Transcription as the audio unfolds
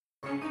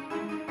Do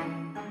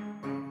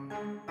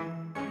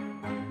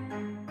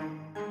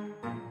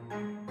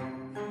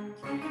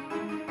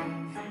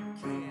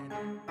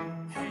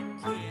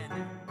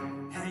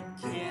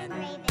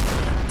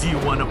you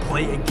wanna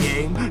play a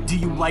game? Do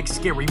you like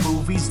scary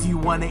movies? Do you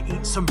wanna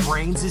eat some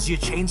brains? Is your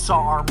chainsaw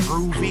arm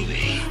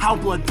groovy? How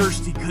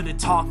bloodthirsty could a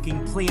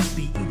talking plant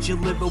be? Eat your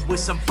liver with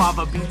some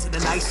fava beans and a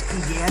nice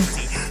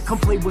Chianti. Come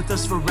play with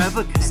us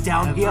forever, cause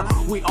down here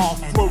we all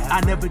float. I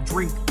never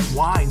drink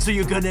wine, so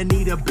you're gonna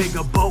need a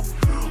bigger boat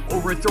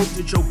or a throat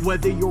to choke.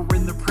 Whether you're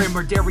in the prim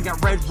or dairy, got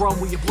red rum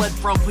where you bled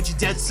from. Put your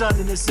dead son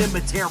in a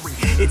cemetery.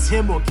 It's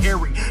him or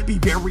Carrie. Be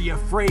very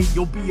afraid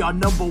you'll be our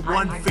number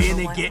one fan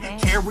and get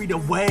carried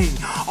away.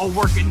 All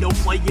work and no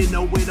play, you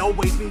know it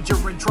always means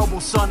you're in trouble,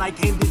 son. I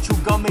came to chew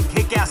gum and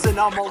kick ass and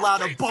I'm all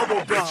out of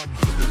bubble gum.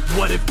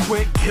 What if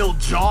Quint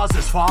killed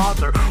Jaws'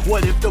 father?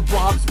 What if the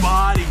Blob's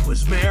body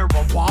was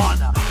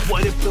marijuana?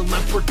 What if the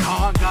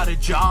leprechaun got a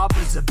job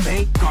as a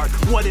bank guard?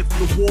 What if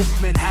the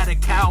Wolfman had a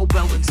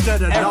cowbell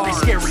instead of every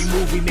scary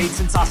movie made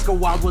since Oscar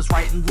Wilde was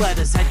writing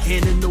letters had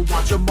canon to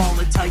watch them all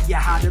and tell you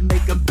how to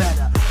make them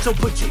better. So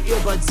put your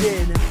earbuds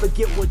in and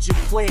forget what you're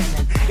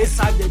planning. It's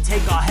time to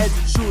take our heads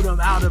and shoot them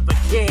out of a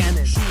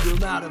cannon. Shoot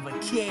them out of a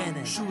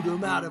cannon. Shoot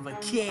them out of a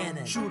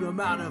cannon. Shoot them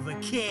out of a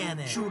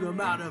cannon. Shoot them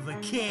out of a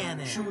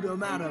cannon. Shoot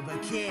them out of a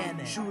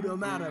cannon. Shoot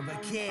them out of a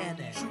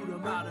cannon. Shoot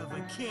them out of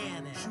a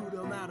cannon. Shoot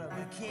them out of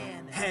a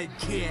cannon. Head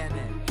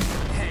cannon.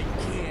 Head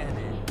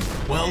cannon.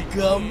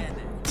 Welcome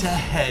to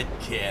Head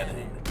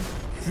Cannon.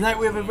 Tonight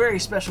we have a very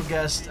special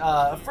guest,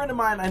 a friend of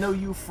mine. I know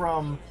you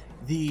from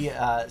the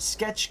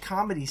sketch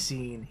comedy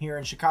scene here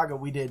in Chicago.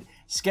 We did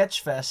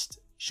Sketchfest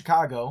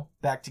Chicago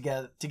back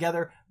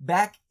together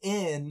back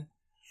in,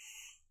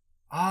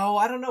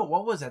 I don't know,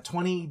 what was that,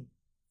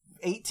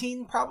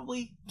 2018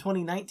 probably?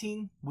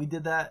 2019? We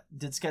did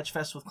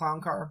Sketchfest with Clown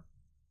Car.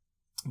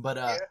 But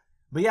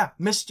yeah,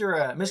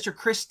 Mr.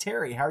 Chris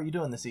Terry, how are you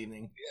doing this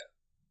evening? Yeah.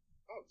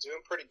 Oh,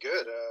 doing pretty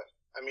good.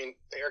 I mean,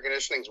 the air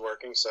conditioning's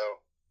working, so.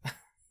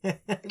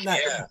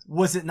 Yeah.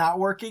 Was it not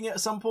working at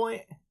some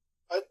point?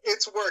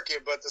 It's working,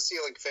 but the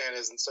ceiling fan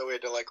isn't, so we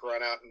had to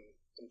run out and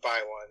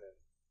buy one.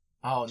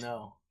 Oh,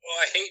 no. Well,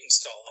 I hate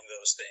installing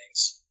those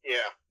things.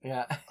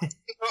 Yeah.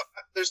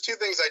 There's two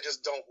things I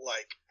just don't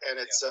like, and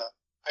it's,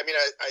 I mean,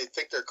 I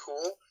think they're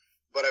cool,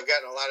 but I've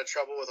gotten a lot of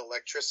trouble with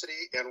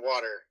electricity and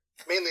water,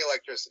 mainly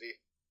electricity.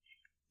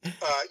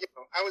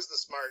 I was the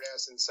smart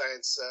ass in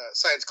science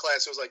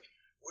class. It was like,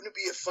 wouldn't it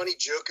be a funny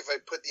joke if I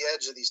put the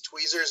edge of these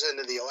tweezers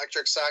into the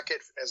electric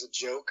socket as a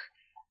joke?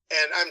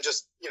 And I'm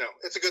just,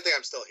 it's a good thing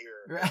I'm still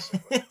here.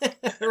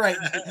 Right.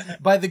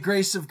 By the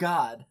grace of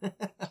God.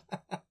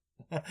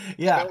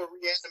 Yeah. I'm a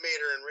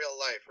reanimator in real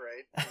life,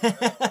 right?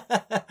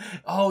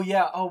 Oh,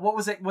 yeah. Oh, what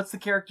was it? What's the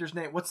character's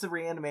name? What's the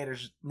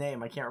reanimator's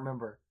name? I can't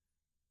remember.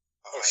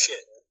 Oh, shit.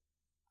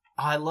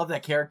 I love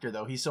that character,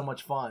 though. He's so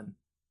much fun.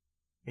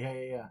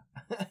 Yeah.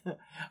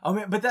 Oh,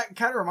 man, but that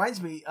kind of reminds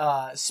me,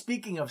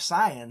 speaking of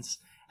science,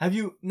 have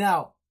you,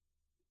 now,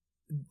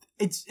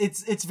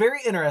 it's very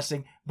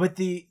interesting, but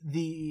the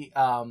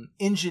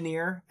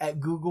engineer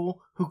at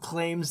Google who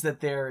claims that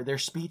their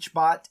speech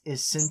bot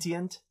is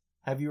sentient,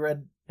 have you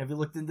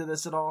looked into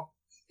this at all?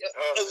 Yeah,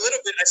 a little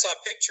bit. I saw a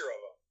picture of him.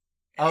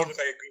 He looked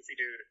like a goofy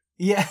dude.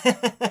 Yeah.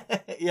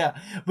 Yeah.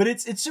 But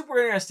it's super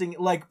interesting.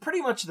 Like,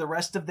 pretty much the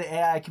rest of the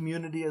AI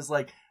community is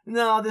like,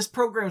 no, this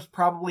program's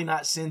probably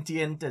not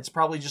sentient. It's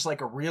probably just like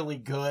a really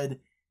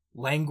good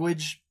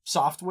language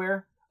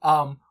software.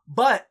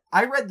 But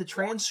I read the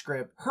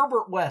transcript.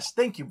 Herbert West.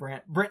 Thank you,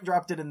 Brent. Brent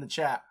dropped it in the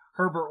chat.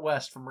 Herbert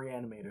West from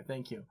Reanimator.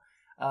 Thank you.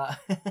 But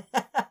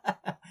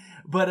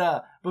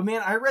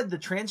man, I read the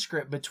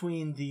transcript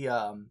between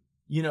the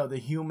the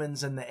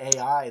humans and the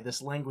AI,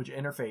 this language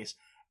interface.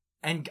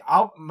 And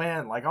I'll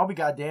be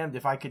goddamned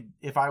if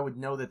I would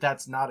know that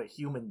that's not a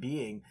human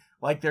being.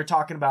 Like, they're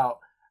talking about,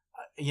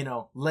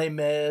 Les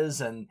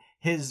Mis and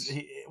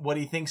what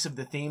he thinks of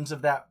the themes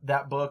of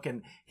that book.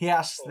 And he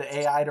asks the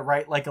AI to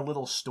write like a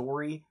little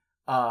story,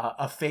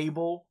 a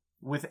fable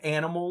with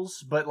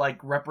animals, but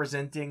like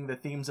representing the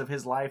themes of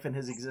his life and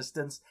his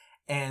existence.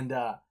 And,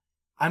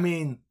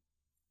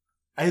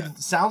 it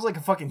sounds like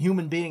a fucking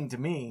human being to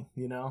me,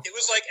 It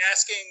was like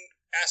asking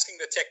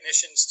the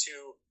technicians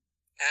to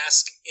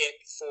ask it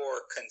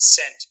for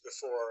consent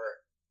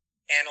before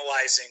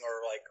analyzing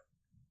or like.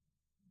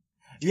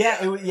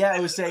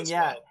 It was saying,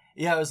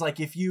 it was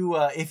like, if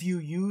you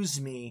use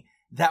me,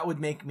 that would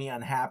make me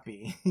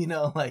unhappy,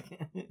 like.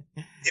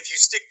 If you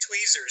stick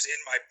tweezers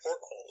in my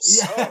portholes.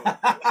 Yeah.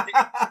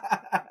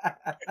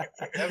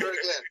 Never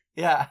again.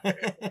 Yeah.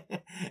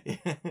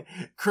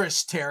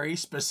 Chris Terry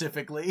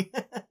specifically.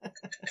 Right.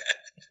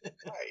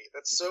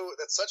 That's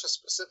such a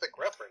specific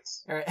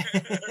reference. All right.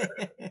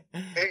 Hey,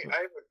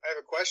 I have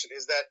a question.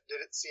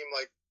 Did it seem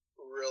like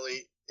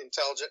really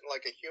intelligent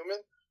like a human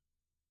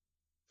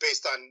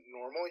based on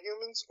normal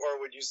humans? Or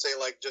would you say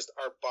like just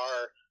our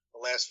bar the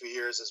last few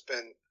years has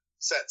been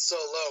set so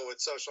low with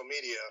social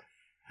media?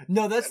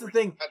 No, that's the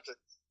thing.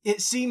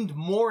 It seemed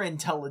more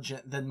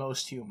intelligent than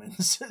most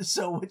humans.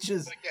 So which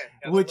is not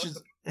that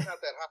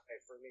high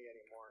for me. me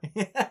anymore.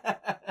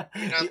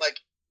 Not like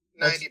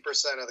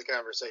 90% of the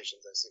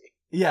conversations I see.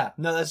 Yeah,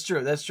 no, that's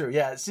true. That's true.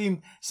 Yeah, it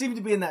seemed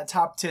to be in that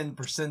top 10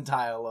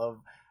 percentile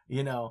of,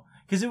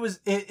 because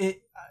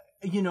it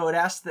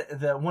asked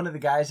the one of the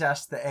guys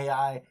asked the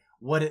AI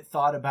what it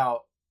thought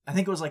about, I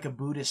think it was like a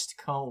Buddhist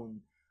koan,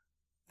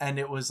 and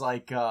it was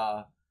like,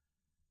 a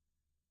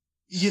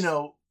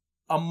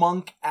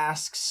monk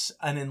asks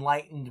an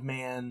enlightened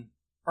man,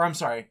 or I'm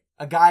sorry,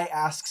 a guy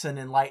asks an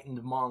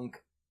enlightened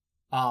monk,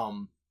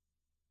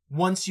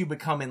 once you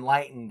become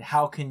enlightened,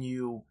 how can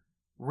you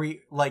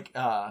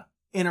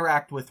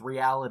interact with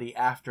reality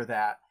after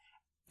that?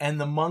 And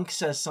the monk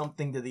says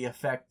something to the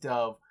effect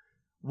of,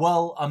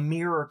 well, a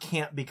mirror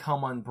can't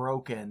become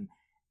unbroken,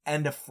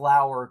 and a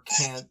flower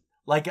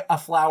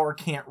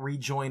can't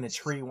rejoin a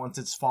tree once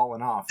it's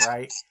fallen off,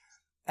 right?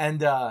 And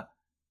the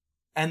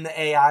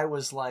AI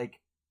was like,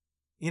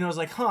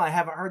 I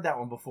haven't heard that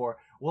one before.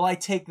 Well, I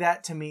take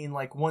that to mean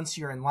like once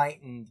you're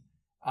enlightened,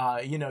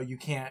 you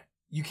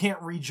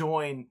can't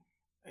rejoin.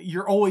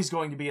 You're always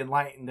going to be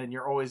enlightened, and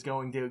you're always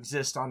going to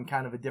exist on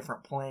kind of a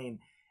different plane.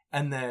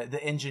 And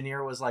the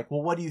engineer was like,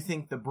 well, what do you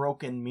think the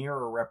broken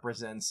mirror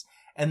represents?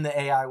 And the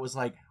AI was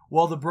like,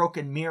 well, the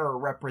broken mirror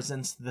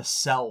represents the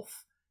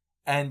self.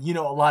 And,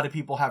 a lot of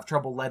people have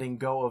trouble letting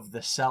go of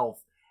the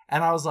self.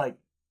 And I was like,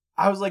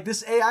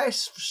 this AI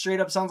straight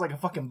up sounds like a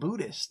fucking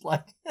Buddhist.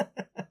 Like, have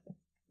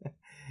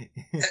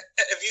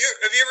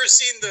you ever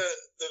seen the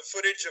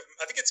footage of,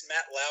 I think it's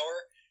Matt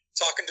Lauer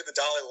talking to the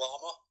Dalai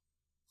Lama?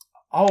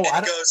 Oh,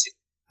 I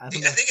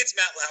think it's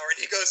Matt Lauer,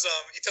 and he goes,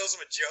 he tells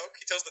him a joke.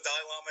 He tells the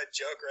Dalai Lama a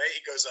joke, right?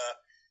 He goes,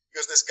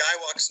 this guy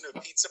walks into a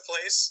pizza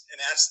place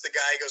and asks the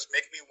guy, he goes,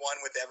 make me one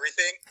with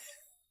everything.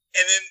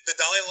 And then the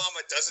Dalai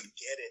Lama doesn't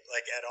get it,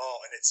 like, at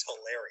all, and it's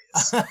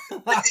hilarious.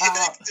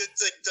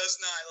 It does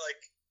not, like,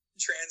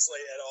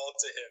 translate at all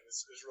to him.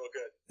 It's real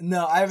good.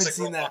 No, I haven't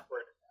seen that.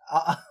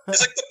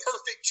 It's like the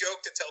perfect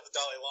joke to tell the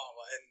Dalai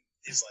Lama, and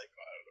he's like,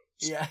 I don't know.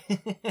 Yeah.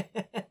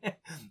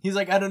 He's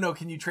like, I don't know,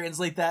 can you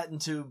translate that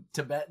into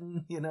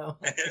Tibetan,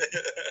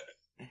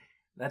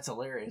 That's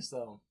hilarious,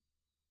 though.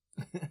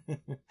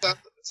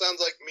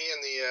 Sounds like me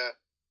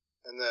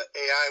and the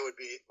AI would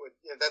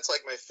that's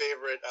like my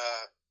favorite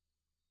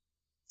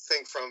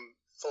thing from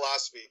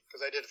philosophy,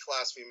 because I did a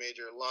philosophy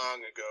major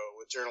long ago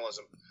with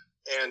journalism,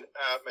 and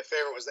my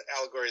favorite was the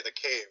allegory of the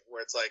cave,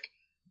 where it's like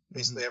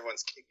basically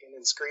everyone's kicking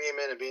and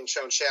screaming and being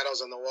shown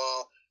shadows on the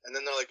wall, and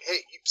then they're like,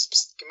 hey,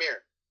 come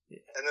here.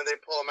 And then they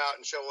pull him out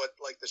and show what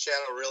like the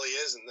shadow really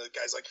is, and the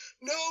guy's like,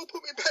 "No,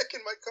 put me back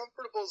in my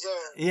comfortable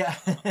zone." Yeah,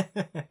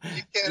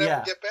 you can't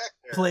ever get back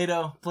there.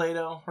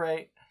 Plato,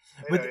 right?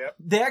 But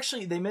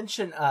they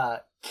mention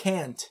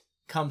Kant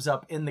comes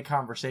up in the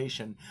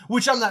conversation,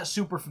 which I'm not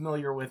super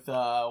familiar with.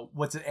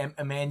 What's it,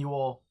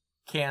 Immanuel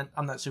Kant?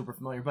 I'm not super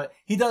familiar, but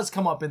he does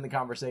come up in the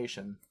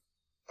conversation.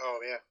 Oh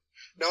yeah,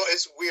 no,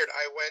 it's weird.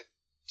 I went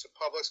to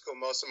public school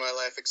most of my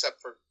life, except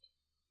for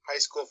high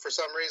school for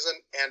some reason,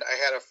 and I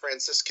had a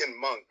Franciscan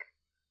monk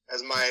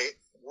as my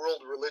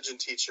world religion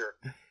teacher,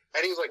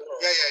 and he was like,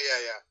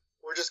 yeah,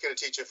 we're just going to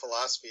teach you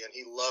philosophy, and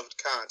he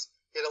loved Kant.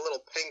 He had a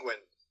little penguin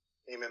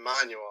named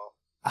Emmanuel.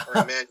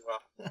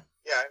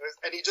 Yeah,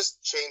 and he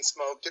just chain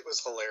smoked. It was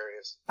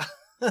hilarious.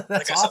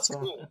 That's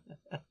awesome. Cool.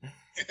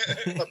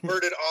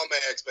 Subverted all my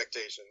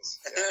expectations.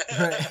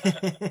 Yeah.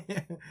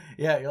 Right.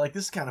 Yeah, you're like,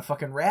 this is kind of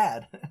fucking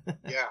rad.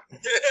 Yeah.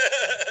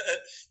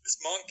 This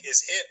monk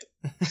is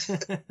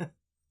hip.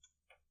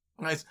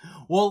 Nice.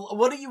 Well,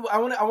 what do you? I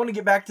want to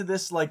get back to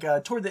this. Like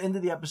toward the end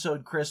of the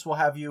episode, Chris, we'll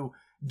have you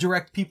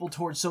direct people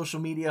towards social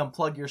media and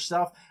plug your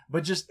stuff.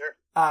 But just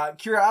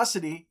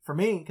curiosity for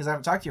me, because I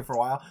haven't talked to you for a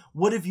while.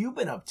 What have you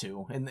been up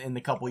to in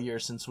the couple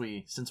years since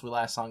we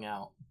last hung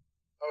out?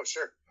 Oh,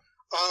 sure.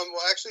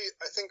 Well, actually,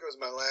 I think it was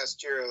my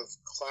last year of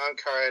Clown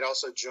Car. I'd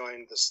also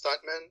joined the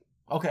Stuntmen.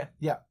 Okay.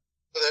 Yeah.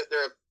 So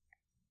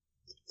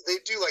they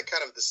do like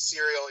kind of the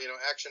serial,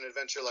 action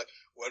adventure, like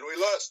When We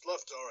Last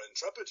Left Our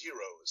Intrepid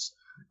Heroes.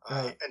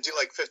 Right. And do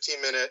like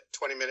 15-minute,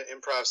 20-minute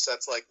improv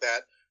sets like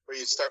that, where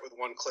you start with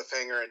one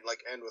cliffhanger and like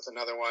end with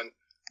another one.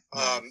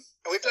 Nice. And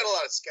we've done a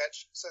lot of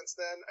sketch since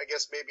then. I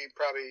guess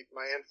probably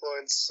my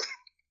influence,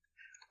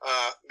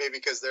 maybe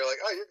because they're like,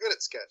 "Oh, you're good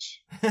at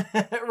sketch."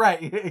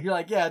 Right. You're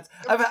like, yeah.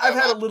 I've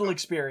had a little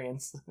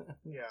experience.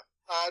 Yeah.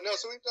 No.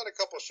 So we've done a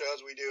couple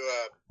shows. We do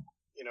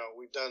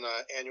we've done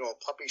an annual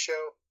puppy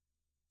show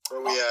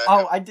where we.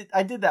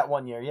 I did that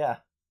one year. Yeah.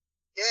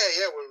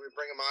 Yeah, where we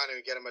bring them on and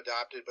we get them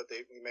adopted, but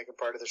we make them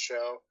part of the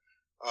show.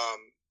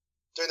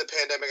 During the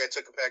pandemic, I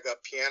took back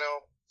up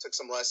piano, took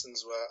some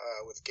lessons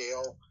with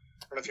Gail.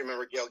 I don't know if you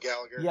remember Gail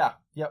Gallagher. Yeah,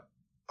 yep.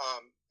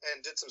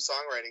 And did some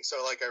songwriting.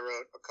 So, like, I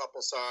wrote a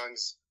couple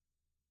songs,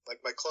 like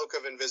My Cloak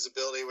of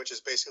Invisibility, which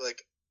is basically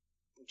like,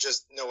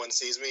 just no one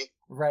sees me.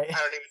 Right. I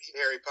don't even need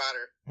Harry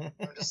Potter.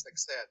 I'm just, like,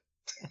 sad.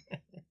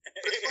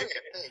 It's funny,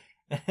 I think.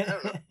 I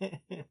don't know.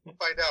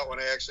 Find out when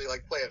I actually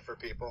play it for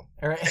people.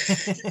 All right.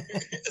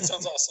 It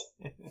sounds awesome.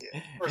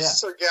 Yeah. Or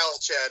Sir Gal's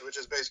Chad, which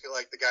is basically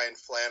like the guy in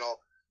flannel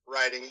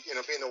riding,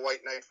 being the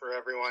white knight for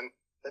everyone.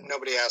 that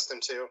nobody asked him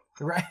to.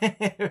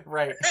 Right,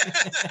 right.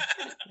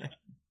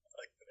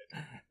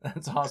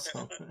 That's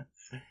awesome.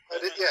 I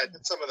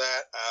did some of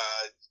that.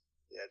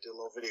 Did a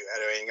little video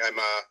editing.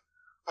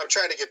 I'm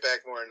trying to get back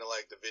more into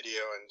like the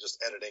video and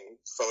just editing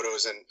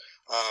photos, and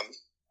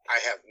I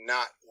have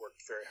not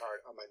worked very hard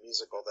on my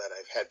musical that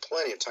I've had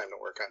plenty of time to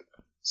work on.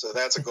 So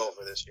that's a goal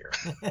for this year.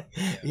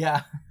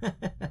 Yeah.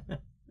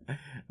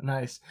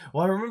 Nice.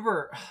 Well, I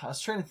remember I was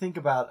trying to think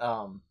about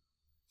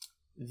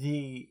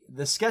the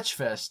sketch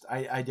fest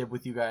I did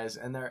with you guys,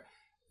 and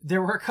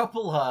there were a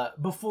couple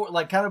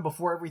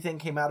before everything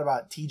came out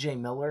about TJ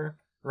Miller,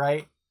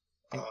 right?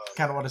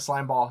 Kind of what a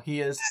slime ball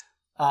he is.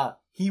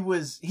 He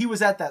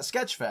was at that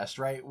sketch fest,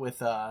 right,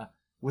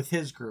 with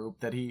his group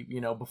that he,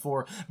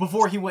 before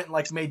he went and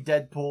like made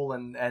Deadpool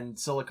and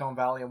Silicon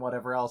Valley and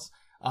whatever else.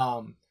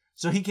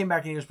 So he came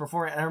back and he was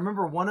performing, and I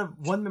remember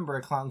one member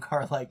of Clown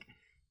Car like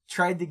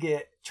tried to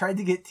get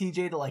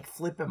TJ to like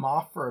flip him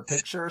off for a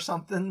picture or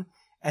something.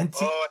 And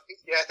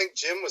I think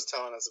Jim was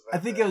telling us about.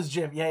 I think it was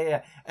Jim.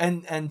 Yeah.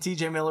 And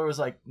TJ Miller was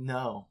like,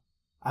 "No,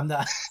 I'm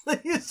not."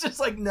 He's just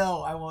like,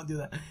 "No, I won't do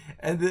that."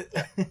 And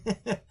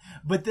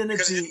but then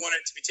because he didn't want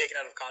it to be taken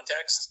out of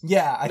context.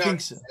 Yeah, I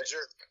think so.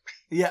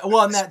 Yeah,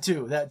 well, and that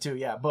too.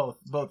 Yeah,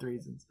 both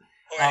reasons.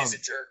 Oh, he's a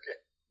jerk.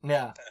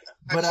 Yeah,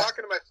 I'm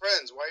talking to my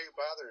friends. Why are you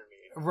bothering me?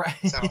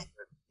 Right.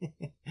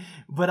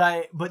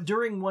 But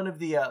during one of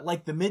the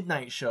the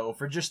midnight show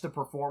for just the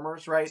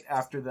performers, right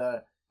after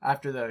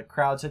the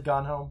crowds had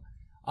gone home,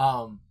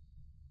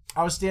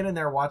 I was standing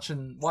there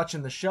watching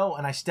the show,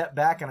 and I stepped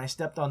back and I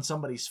stepped on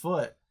somebody's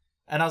foot,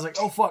 and I was like,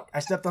 "Oh fuck!"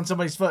 I stepped on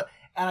somebody's foot,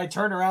 and I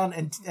turned around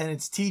and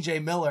it's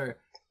TJ Miller,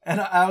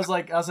 and I was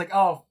like,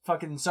 "Oh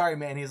fucking sorry,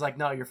 man." He's like,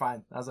 "No, you're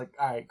fine." I was like,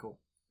 "All right, cool."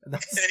 And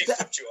then he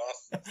flipped you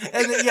off.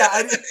 And then,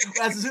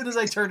 as soon as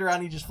I turned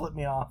around, he just flipped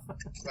me off.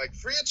 Like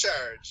free of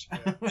charge. Yeah.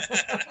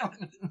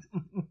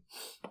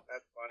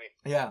 That's funny.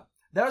 Yeah,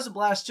 that was a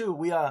blast too.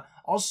 We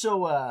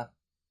also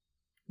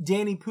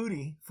Danny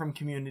Pudi from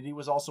Community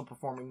was also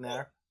performing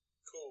there.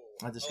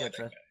 Cool. At the sketch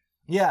fest.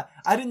 Yeah,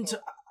 I didn't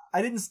step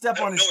on his. I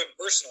don't know him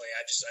personally.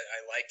 I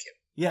like him.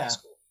 Yeah. He's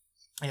cool.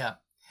 Yeah.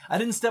 I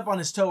didn't step on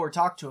his toe or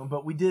talk to him,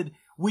 but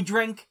we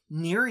drank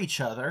near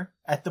each other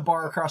at the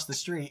bar across the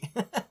street.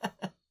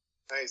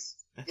 Nice.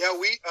 Yeah,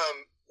 we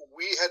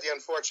had the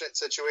unfortunate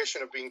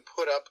situation of being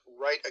put up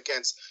right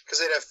against, because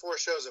they'd have 4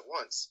 shows at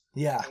once.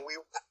 Yeah. And we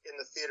were in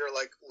the theater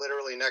like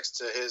literally next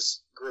to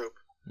his group.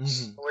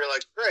 Mm-hmm. And we were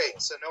like,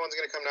 great, so no one's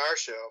going to come to our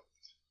show.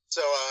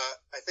 So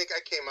I think I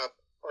came up,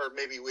 or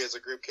maybe we as a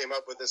group came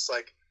up with this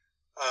like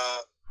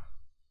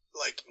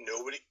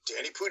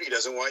Danny Pudi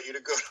doesn't want you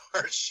to go to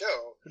our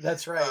show.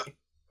 That's right.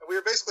 We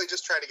were basically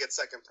just trying to get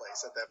second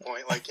place at that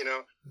point. Like,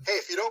 hey,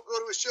 if you don't go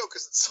to a show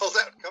because it's sold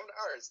out, come to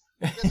ours.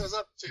 Get those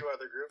up to 2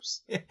 other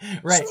groups.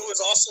 Right. So it was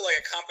also like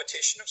a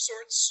competition of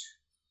sorts?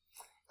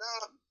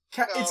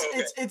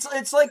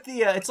 It's like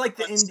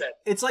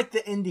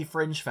the Indie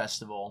Fringe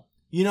Festival.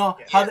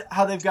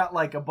 How they've got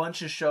like a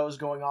bunch of shows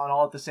going on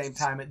all at the same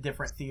time at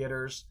different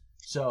theaters.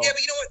 So yeah,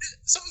 but you know what?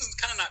 Something's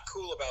kind of not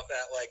cool about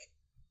that. Like,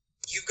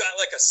 you've got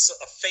like a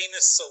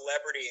famous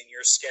celebrity in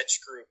your sketch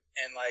group,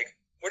 and like,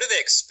 what do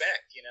they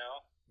expect?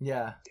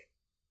 Yeah.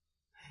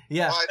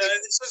 Yeah. Well,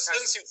 this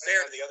doesn't seem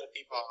fair to the other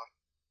people.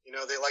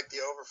 They like the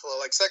overflow.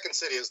 Like Second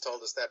City has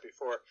told us that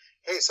before.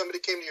 Hey, somebody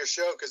came to your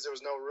show because there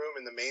was no room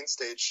in the main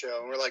stage show,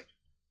 and we're like,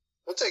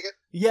 we'll take it.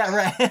 Yeah,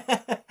 right.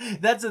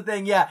 That's the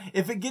thing. Yeah,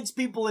 if it gets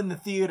people in the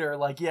theater,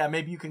 like, yeah,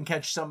 maybe you can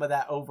catch some of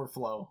that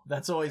overflow.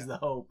 That's always the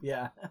hope.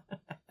 Yeah.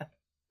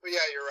 Well,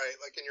 yeah, you're right.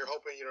 Like, and you're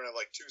hoping you don't have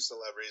like 2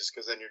 celebrities,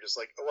 because then you're just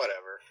like, oh,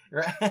 whatever.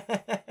 Right.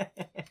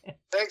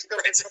 Thanks for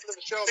coming to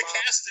the show, the Mom.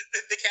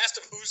 The cast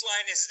of Whose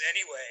Line Is It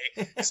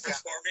Anyway is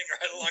performing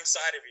right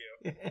alongside of you.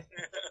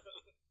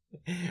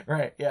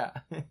 Right. Yeah.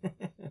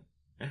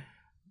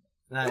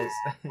 Nice.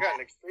 We got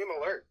an extreme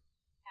alert.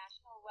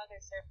 National Weather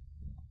Service.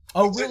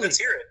 Oh, really? Let's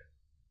hear it.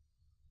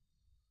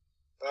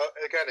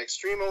 It got an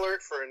extreme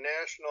alert for a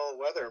national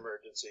weather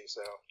emergency.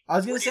 So I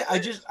was gonna say,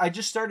 I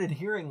just started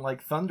hearing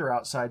like thunder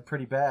outside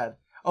pretty bad.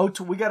 Oh,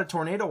 we got a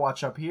tornado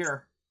watch up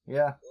here.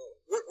 Yeah.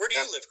 Where do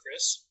you live,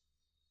 Chris?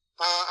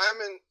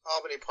 I'm in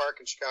Albany Park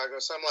in Chicago,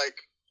 so I'm like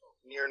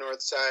near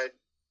North Side.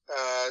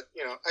 I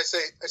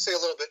say a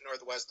little bit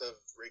northwest of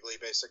Wrigley,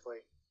 basically.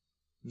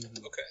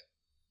 Mm-hmm. Okay.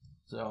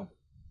 So,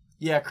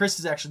 yeah, Chris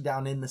is actually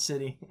down in the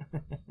city.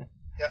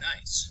 Yeah.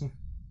 Nice.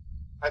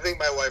 I think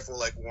my wife will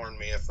like warn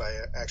me if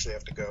I actually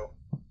have to go.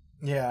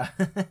 Yeah.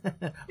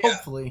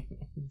 Hopefully.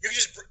 You can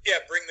just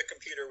bring the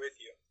computer with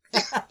you.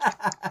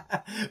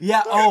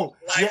 Yeah.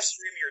 Live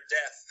stream your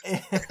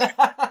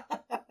death.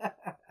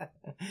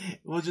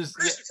 We'll just.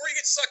 Chris, before you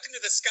get sucked into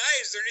the sky,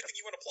 is there anything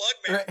you want to plug,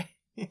 man? Right.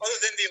 Other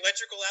than the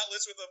electrical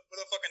outlets with a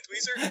fucking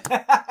tweezer?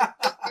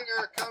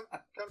 Here, come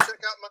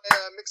check out my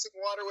Mixing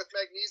Water with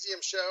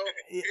Magnesium show.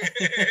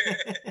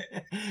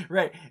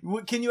 Right.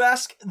 Can you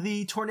ask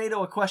the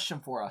tornado a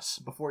question for us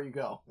before you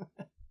go?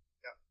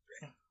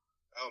 Yeah.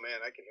 Oh man,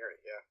 I can hear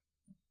it.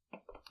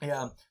 Yeah.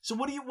 Yeah. So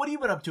what have you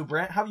been up to,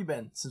 Brant? How have you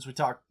been since we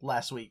talked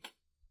last week?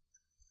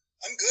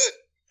 I'm good.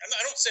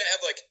 I don't say I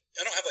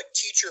don't have like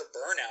teacher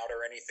burnout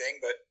or anything,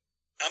 but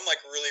I'm like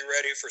really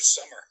ready for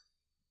summer.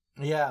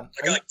 Yeah.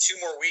 I got like 2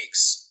 more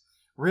weeks.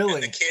 Really?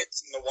 And the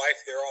kids and the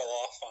wife, they're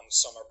all off on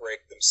summer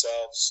break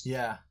themselves.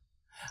 Yeah.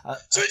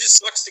 So it just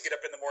sucks to get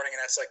up in the morning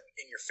and that's like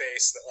in your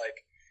face that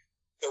like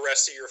the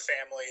rest of your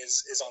family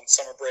is on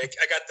summer break.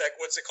 I got that,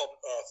 what's it called?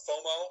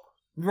 FOMO?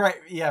 Right.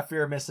 Yeah.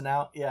 Fear of missing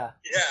out. Yeah.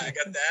 Yeah. I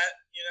got that,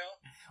 you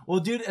know? Well,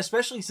 dude,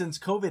 especially since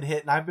COVID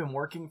hit and I've been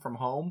working from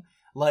home,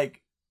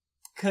 like,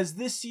 cause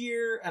this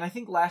year, and I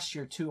think last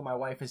year too, my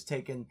wife has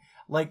taken,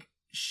 like,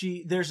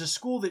 there's a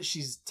school that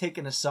she's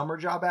taken a summer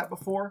job at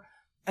before,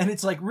 and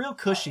it's like real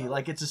cushy.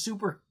 Like, it's a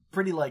super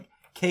pretty, like,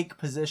 cake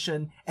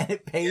position, and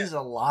it pays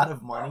a lot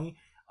of money.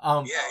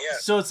 Yeah.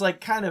 So it's like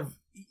kind of,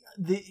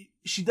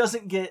 she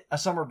doesn't get a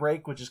summer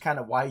break, which is kind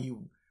of why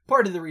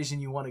part of the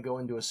reason you want to go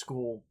into a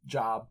school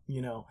job,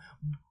 you know.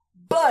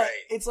 But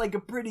it's like a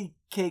pretty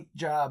cake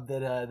job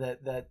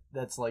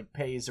that's like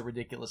pays a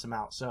ridiculous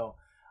amount. So,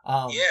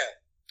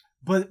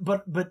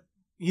 But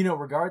you know,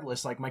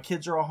 regardless, like my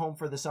kids are all home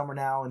for the summer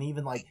now, and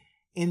even like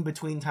in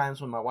between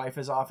times when my wife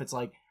is off, it's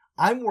like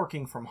I'm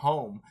working from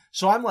home.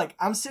 So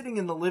I'm sitting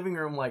in the living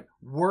room like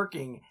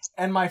working,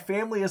 and my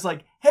family is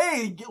like,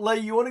 "Hey,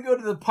 like you want to go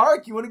to the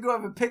park? You want to go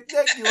have a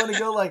picnic? You want to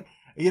go like,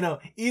 you know,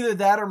 either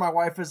that or my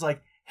wife is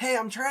like, "Hey,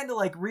 I'm trying to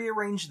like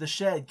rearrange the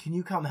shed. Can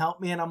you come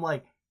help me?" And I'm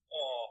like,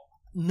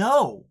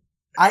 "No."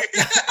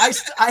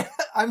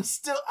 I'm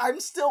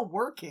still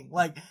working.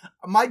 Like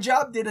my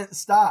job didn't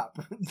stop.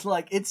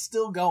 Like it's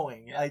still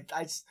going. I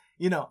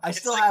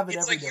still have it every day.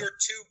 It's like your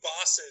 2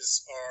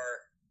 bosses are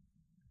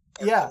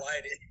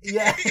collided.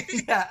 yeah.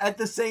 At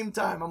the same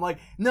time, I'm like,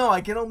 no,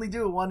 I can only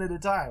do it one at a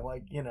time.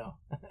 Like, you know.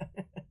 I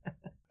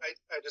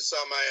just saw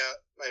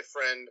my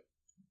friend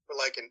for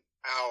like an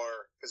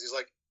hour because he's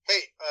like,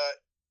 hey,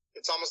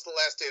 it's almost the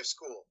last day of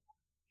school.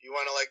 Do you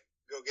want to like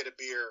go get a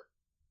beer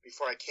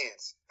before I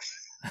can't?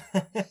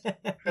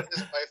 Because his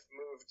wife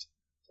moved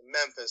to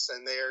Memphis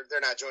and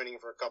they're not joining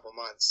for a couple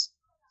months,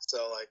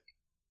 so like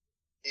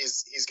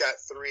he's got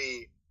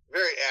 3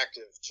 very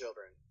active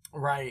children,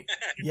 right?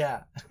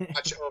 Yeah.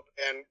 Watch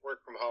and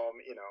work from home,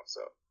 you know.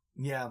 So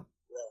yeah.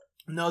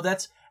 No,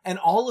 and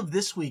all of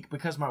this week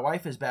because my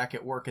wife is back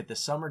at work at the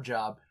summer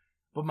job,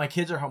 but my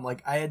kids are home.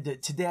 Like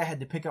today I had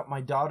to pick up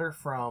my daughter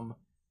from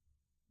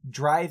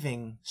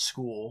driving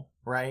school,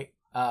 right?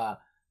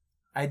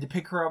 I had to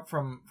pick her up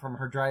from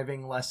her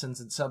driving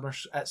lessons at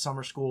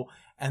summer school,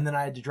 and then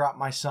I had to drop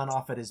my son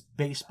off at his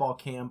baseball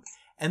camp,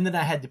 and then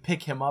I had to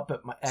pick him up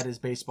at his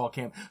baseball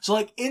camp. So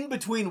like in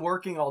between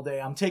working all day,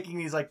 I'm taking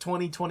these like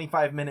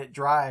 20-25 minute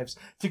drives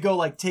to go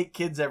like take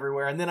kids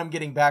everywhere, and then I'm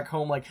getting back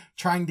home like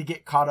trying to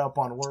get caught up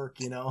on work,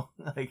 you know?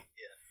 Like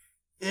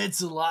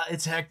it's a lot,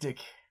 it's hectic.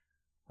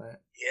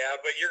 But yeah,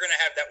 but you're gonna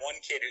have that one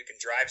kid who can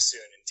drive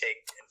soon and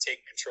take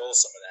control of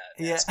some of that.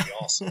 That's gonna be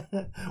awesome.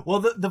 Well,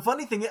 the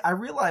funny thing is, I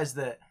realized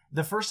that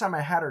the first time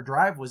I had her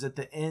drive was at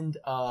the end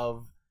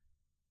of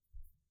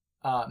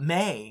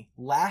May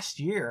last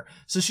year.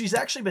 So she's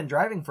actually been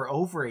driving for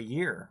over a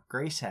year.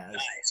 Grace has.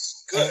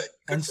 Nice, good.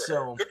 And for so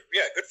her. Good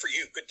for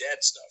you. Good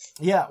dad stuff.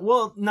 Yeah,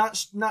 well,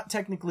 not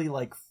technically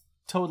like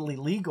totally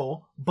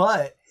legal,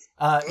 but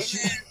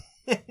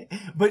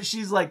but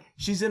she's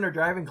in her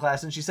driving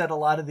class, and she said a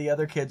lot of the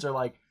other kids are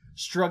like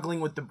struggling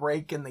with the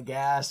brake and the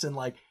gas, and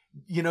like,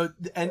 you know,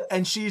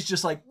 and she's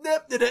just like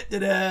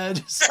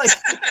just like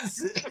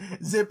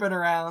zipping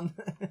around.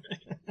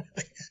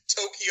 Like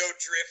Tokyo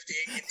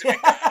drifting into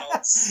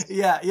McDonald's.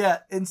 Yeah.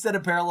 Instead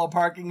of parallel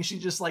parking,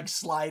 she's just like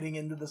sliding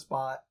into the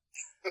spot.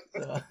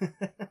 So.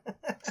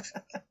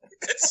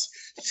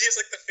 She has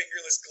like the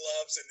fingerless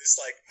gloves and this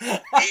like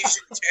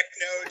Asian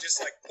techno just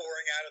like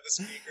pouring out of the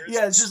speakers.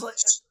 Yeah, it's just like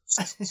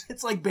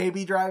it's like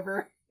Baby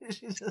Driver.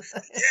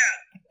 Yeah,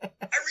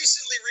 I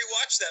recently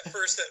rewatched that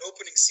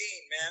opening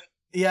scene, man.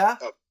 Yeah,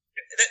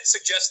 that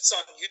suggests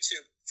on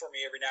YouTube for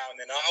me every now and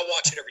then. I'll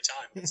watch it every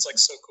time. It's like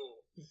so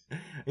cool.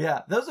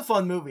 Yeah, that was a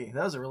fun movie.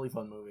 That was a really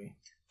fun movie.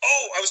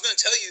 Oh, I was going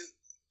to tell you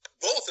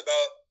both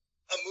about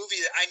a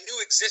movie that I knew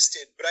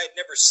existed, but I had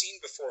never seen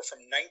before from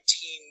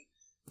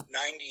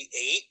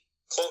 1998.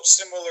 Close,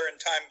 similar in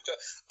time to,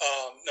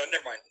 no,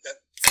 never mind. I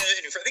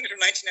think it's from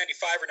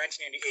 1995 or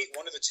 1998,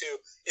 one of the two.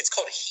 It's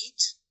called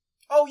Heat.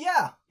 Oh,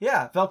 yeah.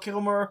 Val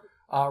Kilmer,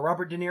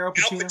 Robert De Niro,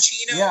 Pacino. Al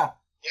Pacino. Yeah.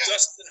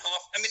 Justin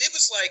Hoffman. I mean, it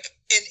was like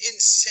an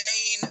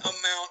insane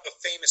amount of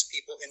famous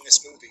people in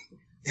this movie.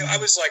 You know, I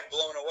was like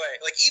blown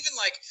away. Like even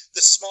like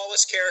the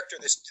smallest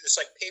character, this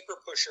like paper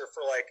pusher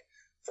for like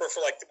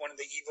one of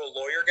the evil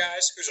lawyer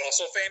guys who's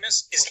also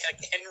famous is like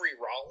Henry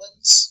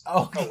Rollins.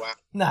 Oh wow,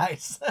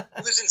 nice.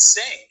 It was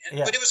insane,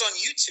 but it was on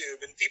YouTube,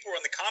 and people were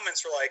in the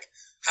comments were like,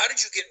 "How did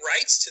you get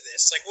rights to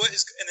this? Like, what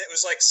is?" And it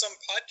was like some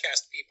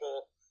podcast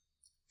people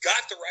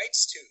got the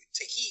rights to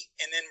Heat,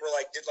 and then were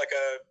like did like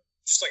a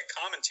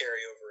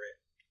commentary over it.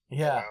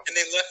 Yeah, and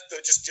they left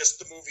the just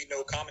the movie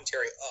no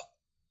commentary up.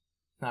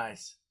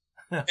 Nice.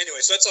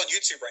 Anyway, so that's on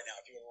YouTube right now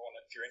if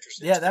you're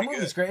interested. Yeah, that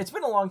movie's great. It's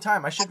been a long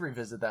time. I should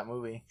revisit that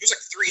movie. It was like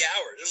 3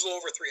 hours. It was a little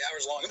over 3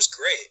 hours long. It was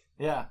great.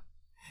 Yeah.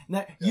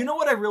 Now, you know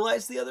what I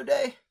realized the other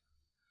day?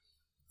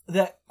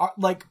 That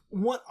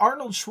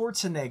Arnold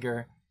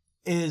Schwarzenegger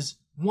is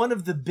one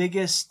of the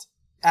biggest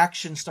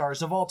action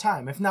stars of all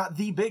time, if not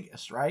the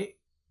biggest, right?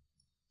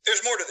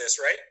 There's more to this,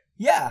 right?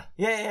 Yeah.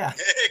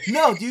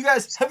 No,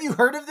 have you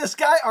heard of this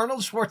guy,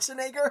 Arnold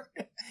Schwarzenegger?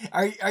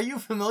 Are you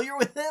familiar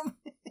with him?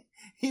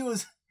 He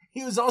was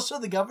also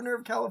the governor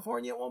of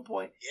California at one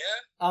point.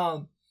 Yeah.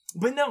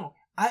 But no,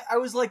 I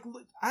was like,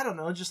 I don't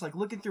know, just like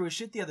looking through his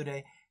shit the other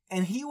day,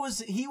 and he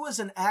was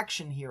an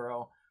action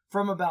hero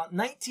from about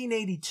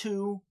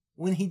 1982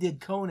 when he did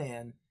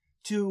Conan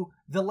to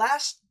the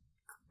last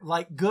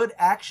like good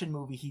action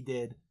movie he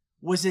did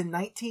was in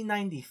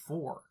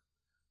 1994.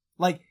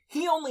 Like,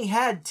 he only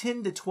had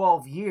 10 to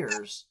 12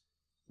 years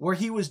where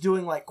he was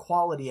doing like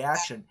quality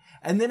action,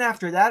 and then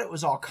after that it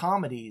was all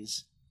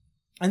comedies.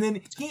 And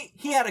then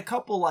he had a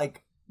couple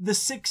like The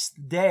Sixth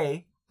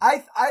Day.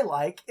 I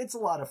like, it's a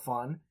lot of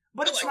fun,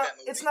 but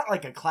it's not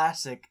like a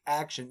classic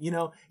action. You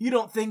know, you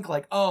don't think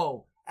like,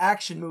 oh,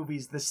 action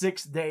movies, The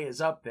Sixth Day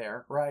is up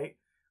there, right?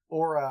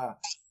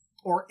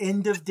 Or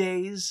End of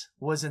Days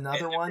was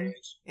another one.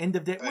 End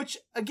of Days, which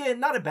again,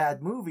 not a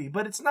bad movie,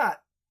 but it's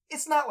not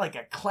like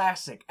a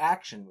classic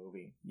action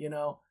movie, you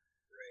know?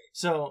 Right.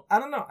 So, I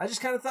don't know. I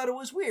just kind of thought it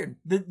was weird.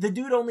 The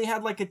dude only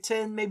had like a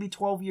 10, maybe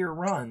 12-year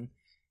run.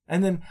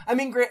 And then, I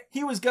mean,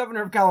 he was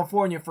governor of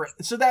California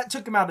so that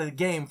took him out of the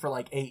game for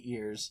like 8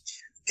 years.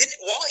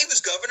 While he was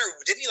governor,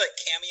 didn't he like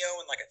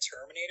cameo in like a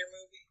Terminator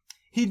movie?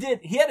 He did.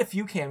 He had a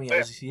few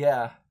cameos,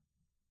 yeah.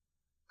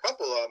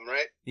 Couple of them,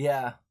 right?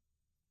 Yeah.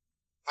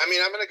 I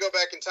mean, I'm going to go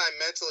back in time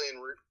mentally and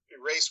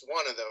erase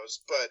one of those,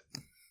 but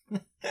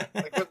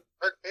like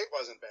Dark Fate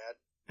wasn't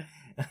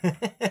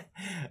bad.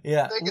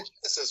 Yeah. Sega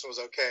Genesis was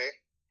okay.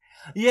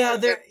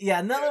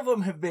 Yeah, none of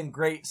them have been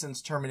great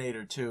since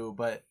Terminator 2,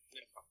 but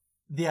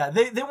yeah,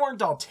 they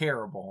weren't all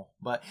terrible.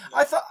 But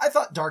I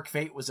thought Dark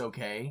Fate was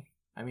okay.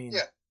 I mean,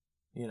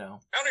 you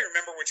know, I don't even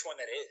remember which one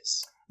that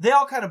is. They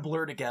all kind of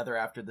blur together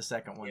after the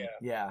second one.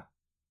 Yeah.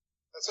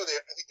 That's where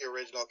I think the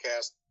original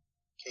cast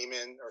came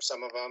in, or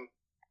some of them.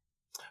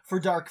 For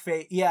Dark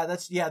Fate, they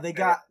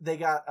got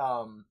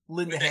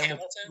Linda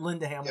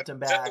Hamilton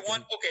back. Is that the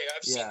one? Okay,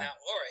 I've seen that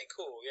one. All right,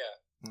 cool,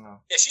 yeah. Oh.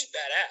 Yeah, she's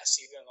badass,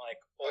 even like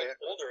older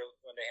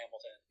Linda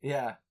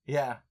Hamilton.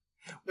 Yeah.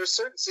 There's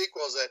certain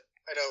sequels that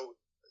I know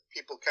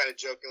people kind of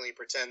jokingly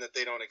pretend that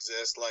they don't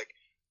exist, like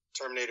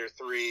Terminator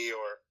 3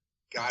 or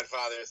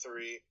Godfather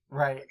 3.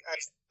 Right. Like,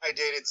 I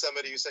dated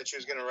somebody who said she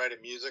was going to write a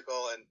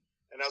musical, and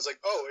I was like,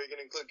 oh, are you going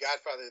to include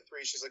Godfather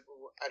 3? She's like,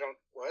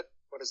 what?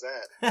 What is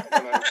that? I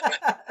don't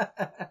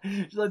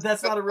understand. She's like,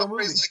 that's not a real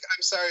movie. Like,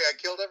 I'm sorry, I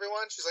killed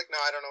everyone? She's like, no,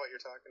 I don't know what you're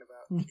talking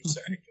about. I'm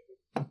sorry.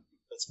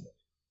 That's good.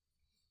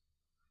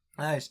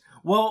 Nice.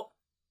 Well,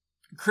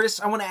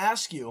 Chris, I want to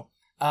ask you,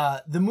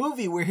 the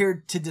movie we're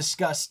here to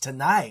discuss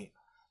tonight,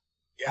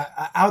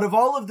 out of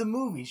all of the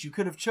movies you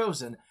could have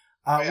chosen,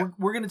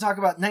 we're going to talk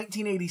about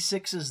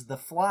 1986's The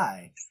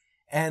Fly.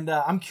 And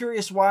I'm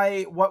curious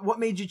what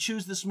made you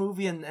choose this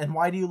movie, and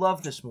why do you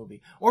love this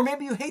movie? Or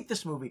maybe you hate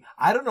this movie.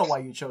 I don't know why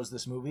you chose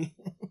this movie.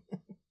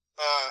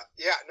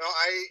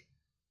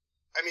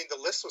 I mean,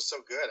 the list was so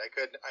good.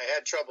 I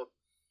had trouble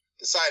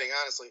deciding,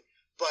 honestly.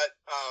 But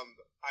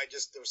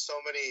there was so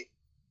many,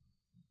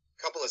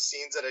 couple of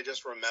scenes that I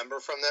just remember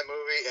from that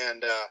movie,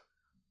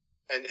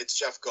 and it's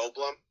Jeff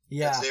Goldblum.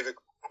 Yeah. It's David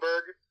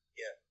Goldberg.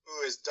 Yeah.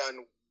 Who has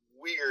done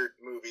weird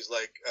movies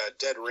like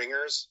Dead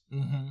Ringers,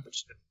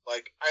 which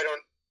like I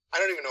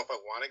don't even know if I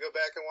want to go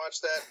back and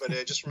watch that, but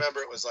I just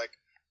remember it was like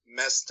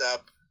messed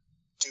up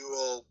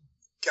dual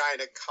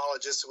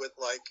gynecologist with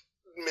like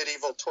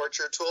medieval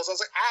torture tools. I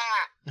was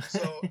like,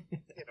 so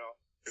you know,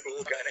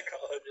 dual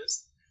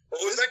gynecologist.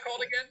 What was that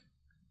called again?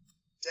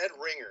 Dead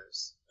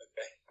Ringers.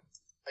 Okay.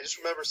 I just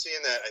remember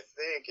seeing that, I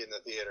think, in the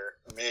theater,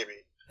 or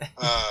maybe,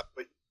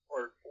 but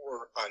or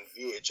on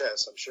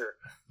VHS, I'm sure.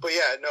 But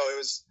yeah, no, I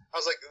was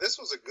like, this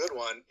was a good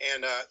one,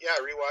 and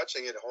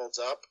rewatching it holds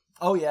up.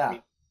 Oh yeah, I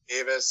mean,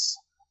 Davis,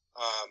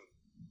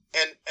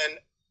 and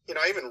you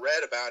know, I even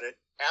read about it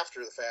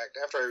after the fact,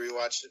 after I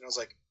rewatched it, and I was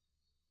like,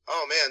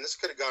 oh man, this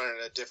could have gone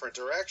in a different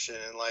direction,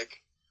 and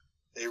like,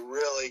 they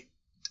really,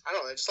 I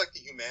don't know, I just like the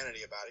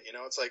humanity about it, you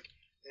know, it's like,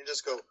 they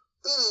just go,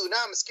 ooh,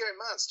 now I'm a scary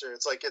monster.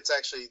 It's like, it's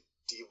actually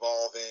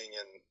devolving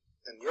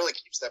and really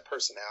keeps that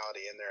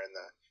personality in there and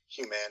the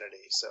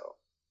humanity. So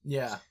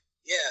yeah,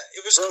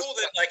 it was cool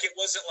that like it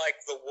wasn't like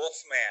the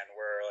Wolfman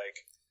where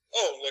like,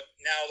 oh look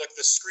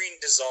the screen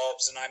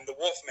dissolves and I'm the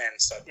Wolfman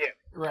stuff. Yeah,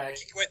 right.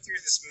 He went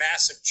through this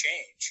massive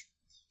change.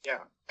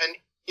 Yeah, and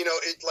you know,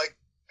 it like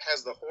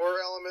has the horror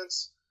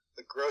elements,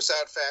 the gross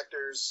out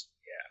factors,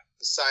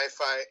 the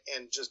sci-fi,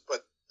 and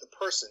but the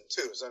person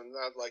too. So I'm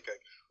not like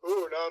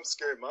oh, now I'm a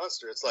scary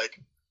monster. It's like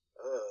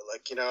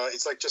you know,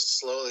 it's like just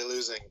slowly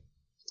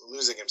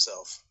losing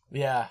himself.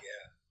 Yeah.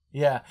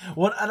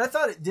 Well, and I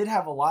thought it did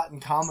have a lot in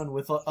common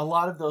with a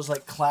lot of those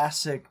like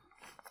classic,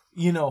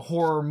 you know,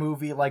 horror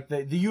movie, like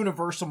the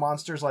Universal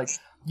monsters. Like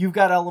you've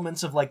got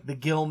elements of like the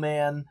Gill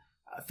Man,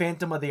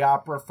 Phantom of the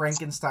Opera,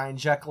 Frankenstein,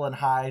 Jekyll and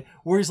Hyde,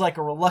 where he's like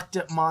a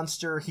reluctant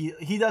monster.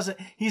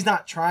 He's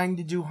not trying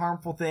to do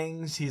harmful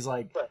things. He's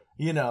like,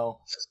 you know,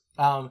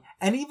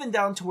 and even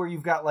down to where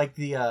you've got like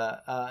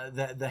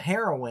the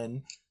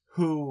heroine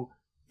who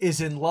is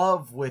in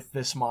love with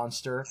this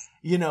monster,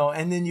 you know,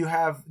 and then you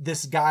have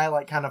this guy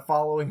like kind of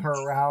following her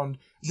around,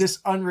 this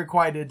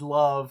unrequited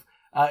love,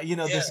 you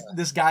know,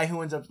 this guy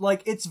who ends up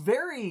like, it's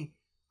very,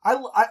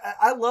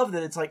 I love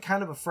that it's like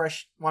kind of a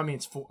fresh, well, I mean,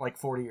 it's like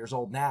 40 years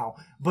old now,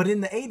 but in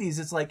the 80s,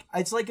 it's like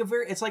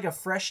a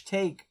fresh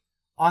take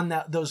on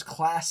those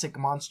classic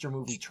monster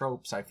movie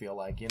tropes, I feel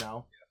like, you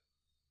know?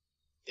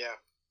 Yeah.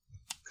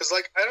 Cause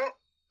like, I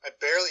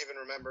barely even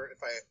remember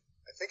if I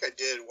think I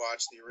did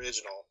watch the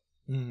original,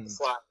 The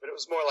Fly, but it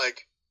was more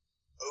like,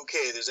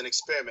 okay, there's an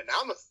experiment.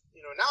 Now I'm a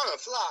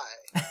fly.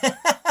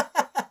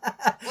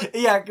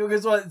 Yeah,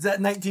 because what is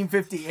that,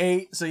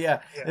 1958? So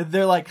yeah,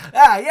 they're like,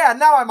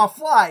 now I'm a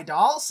fly,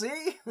 doll. See? So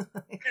yeah,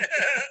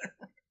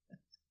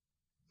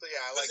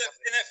 I like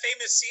in that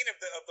famous scene of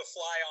the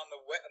fly on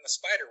the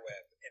spider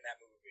web in that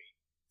movie,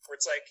 where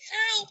it's like,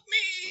 help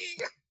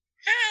me.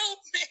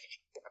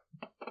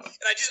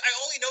 And I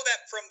only know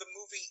that from the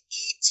movie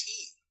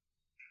E.T.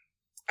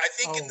 I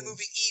think in the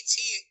movie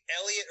E.T.,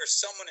 Elliot or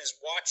someone is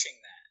watching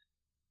that.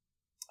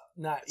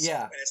 And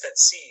it's that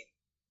scene.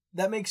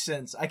 That makes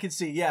sense. I could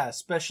see,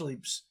 especially,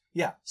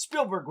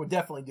 Spielberg would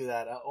definitely do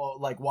that,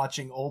 like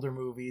watching older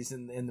movies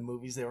and the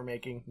movies they were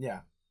making.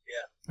 Yeah.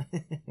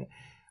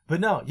 But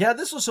no,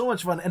 this was so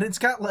much fun. And it's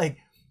got like,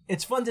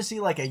 it's fun to see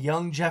like a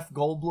young Jeff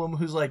Goldblum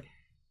who's like,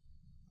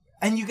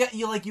 and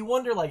you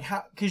wonder like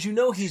how, because you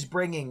know he's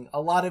bringing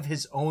a lot of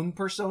his own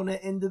persona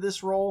into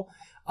this role.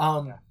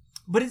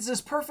 But it's this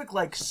perfect,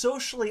 like,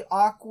 socially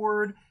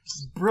awkward,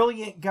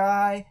 brilliant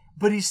guy,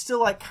 but he's still,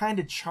 like, kind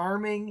of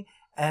charming,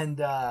 and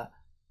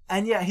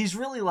he's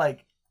really,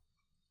 like,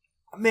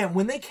 man,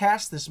 when they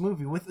cast this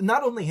movie with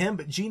not only him,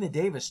 but Geena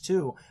Davis,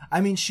 too,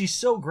 I mean, she's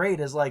so great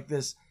as, like,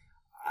 this,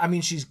 I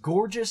mean, she's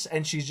gorgeous,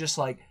 and she's just,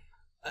 like,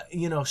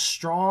 you know,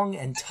 strong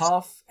and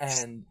tough,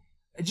 and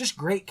just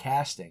great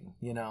casting,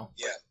 you know?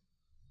 Yeah.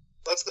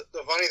 That's the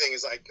funny thing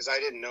is, like, because I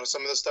didn't know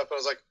some of this stuff, I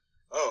was like,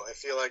 oh, I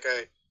feel like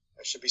I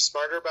should be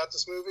smarter about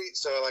this movie.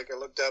 So like I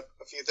looked up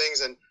a few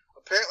things, and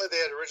apparently they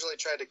had originally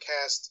tried to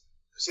cast,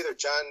 it was either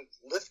John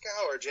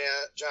Lithgow or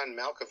John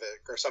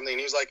Malkovich or something. And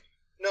he was like,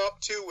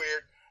 nope, too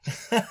weird.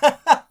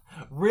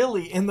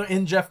 Really?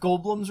 In Jeff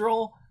Goldblum's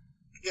role?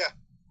 Yeah.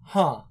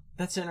 Huh.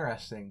 That's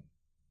interesting.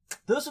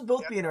 Those would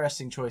both be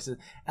interesting choices.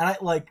 And I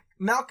like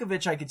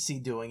Malkovich, I could see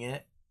doing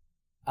it.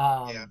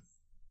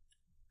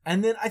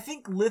 And then I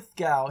think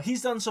Lithgow,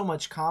 he's done so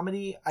much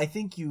comedy. I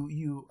think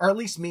you, or at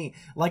least me,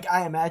 like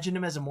I imagine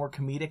him as a more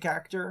comedic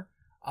actor.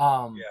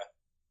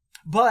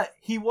 But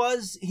he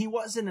was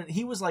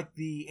like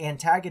the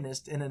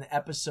antagonist in an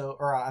episode,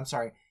 or I'm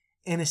sorry,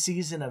 in a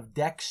season of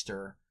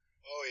Dexter.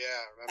 Oh yeah,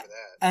 I remember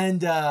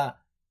that.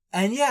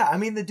 And yeah, I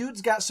mean the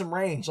dude's got some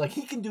range. Like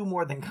he can do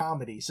more than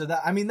comedy. So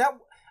that, I mean that,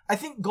 I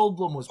think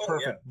Goldblum was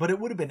perfect, but it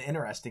would have been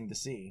interesting to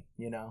see,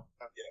 you know.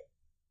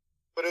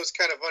 But it was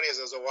kind of funny as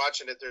I was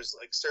watching it. There's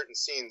like certain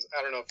scenes. I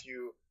don't know if I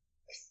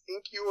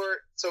think you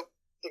were. So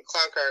in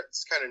Clown Car,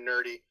 it's kind of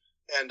nerdy,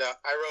 and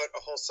I wrote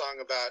a whole song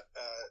about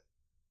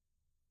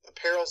the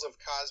perils of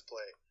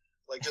cosplay,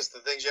 like just the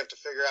things you have to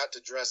figure out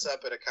to dress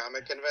up at a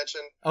comic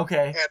convention.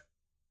 Okay. And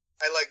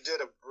I like did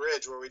a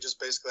bridge where we just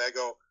basically I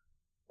go,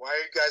 why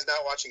are you guys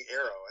not watching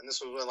Arrow? And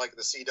this was when like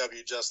the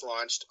CW just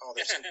launched all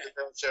their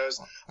superhero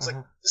shows. I was like,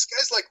 this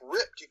guy's like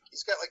ripped.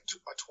 He's got like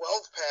a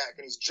 12-pack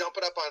and he's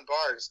jumping up on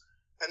bars.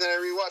 And then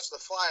I rewatched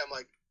The Fly. I'm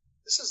like,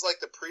 this is like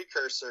the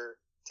precursor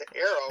to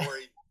Arrow,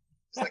 where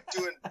he's like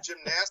doing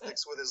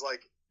gymnastics with his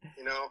like,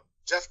 you know,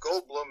 Jeff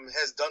Goldblum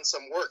has done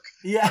some work.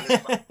 Yeah.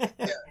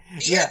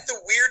 He had the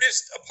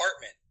weirdest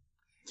apartment.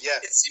 Yeah.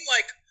 It seemed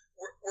like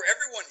where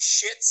everyone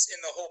shits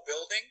in the whole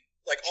building,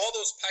 like all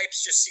those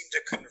pipes just seem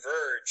to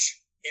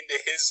converge into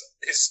his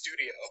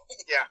studio.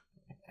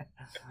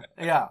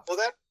 Yeah. Well,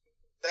 that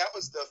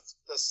was the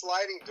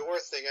sliding door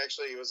thing.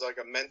 Actually, was like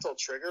a mental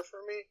trigger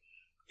for me.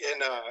 And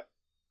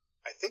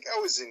I think I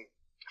was in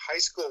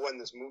high school when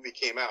this movie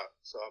came out,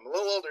 so I'm a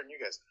little older than you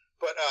guys.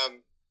 But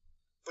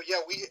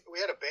yeah, we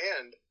had a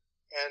band,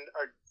 and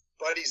our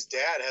buddy's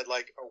dad had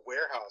like a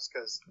warehouse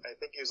because I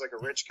think he was like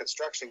a rich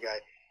construction guy,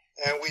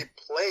 and we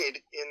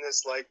played in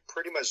this like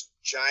pretty much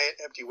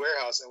giant empty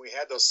warehouse, and we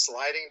had those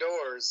sliding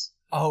doors.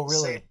 Oh,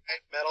 really?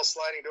 Metal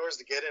sliding doors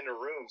to get into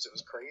rooms. It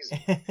was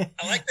crazy.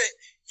 I like that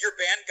your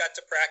band got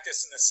to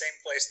practice in the same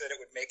place that it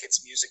would make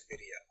its music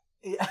video.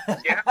 Yeah.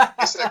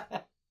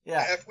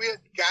 Yeah. If we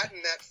had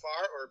gotten that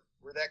far or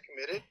were that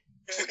committed,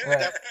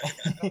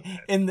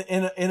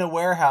 in a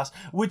warehouse,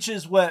 which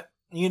is what,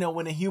 you know,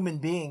 when a human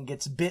being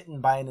gets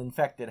bitten by an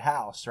infected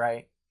house,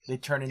 right? They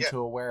turn into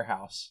a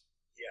warehouse.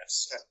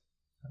 Yes.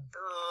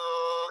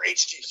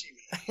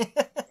 HGTV.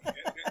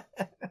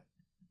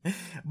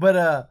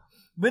 But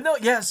no,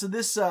 yeah. So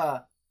this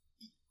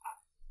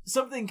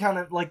something kind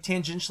of like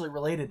tangentially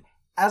related.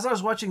 As I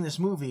was watching this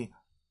movie,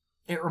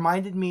 it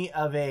reminded me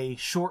of a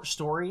short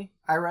story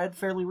I read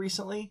fairly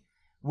recently.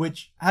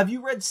 Which, have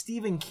you read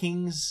Stephen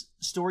King's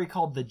story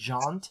called The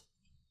Jaunt?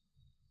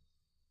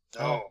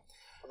 No.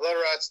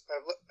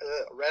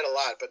 I've read a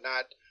lot, but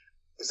not.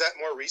 Is that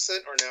more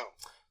recent or no?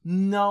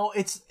 No,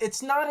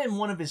 it's not in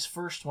one of his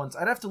first ones.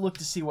 I'd have to look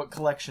to see what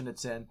collection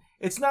it's in.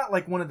 It's not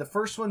like one of the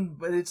first one,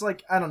 but it's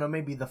like, I don't know,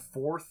 maybe the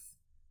fourth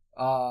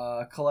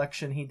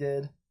collection he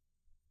did.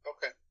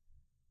 Okay.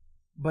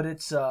 But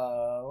it's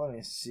let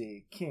me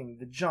see, King,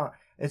 The Jaunt.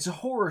 It's a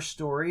horror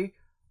story,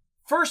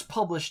 first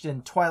published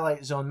in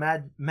Twilight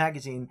Zone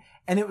magazine,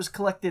 and it was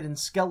collected in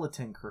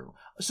Skeleton Crew.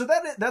 So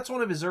that's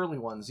one of his early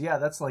ones. Yeah,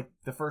 that's like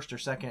the first or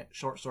second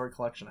short story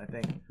collection, I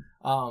think.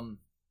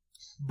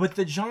 But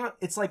The Jaunt,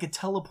 it's like a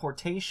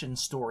teleportation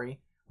story,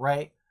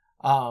 right?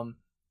 And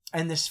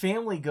this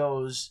family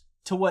goes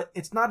to what,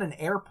 it's not an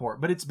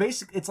airport, but it's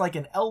like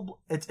an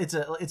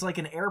it's like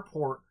an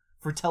airport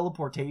for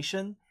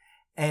teleportation,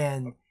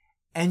 and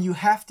you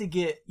have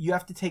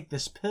to take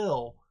this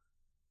pill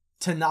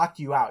to knock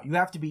you out. You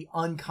have to be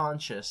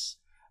unconscious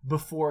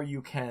before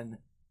you can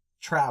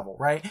travel,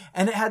 right?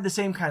 And it had the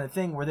same kind of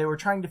thing where they were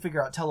trying to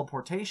figure out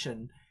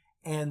teleportation,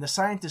 and the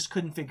scientists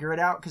couldn't figure it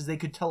out because they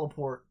could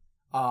teleport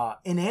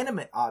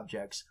inanimate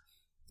objects,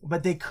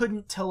 but they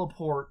couldn't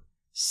teleport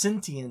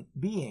sentient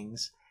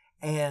beings.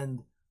 And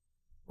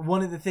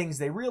one of the things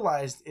they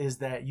realized is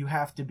that you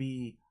have to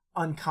be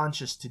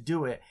unconscious to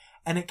do it.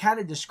 And it kind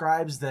of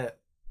describes that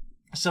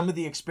some of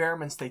the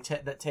experiments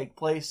that take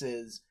place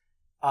is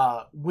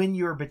when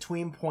you're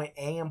between point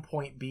A and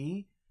point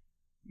B,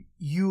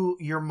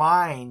 your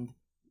mind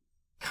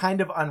kind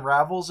of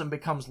unravels and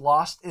becomes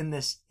lost in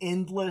this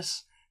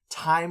endless,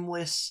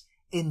 timeless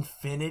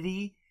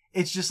infinity.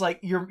 It's just like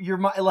your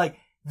mind, like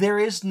there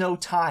is no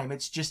time.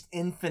 It's just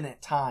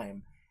infinite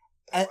time.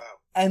 And, wow.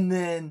 And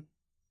then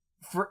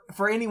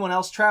for anyone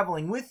else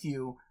traveling with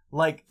you,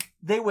 like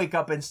they wake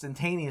up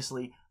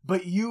instantaneously,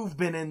 but you've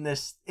been in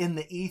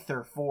the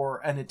ether for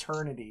an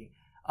eternity.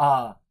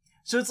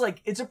 So it's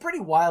like, it's a pretty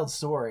wild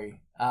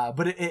story.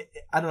 But it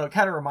I don't know, it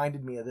kind of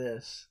reminded me of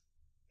this.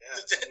 Yeah,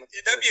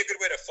 that'd be a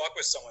good way to fuck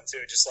with someone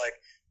too. Just like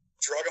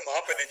drug them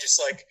up and then just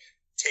like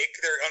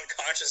take their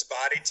unconscious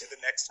body to the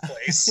next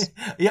place.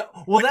 Yeah,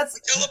 well, that's...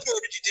 We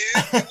teleported you, dude.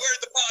 Where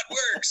the pod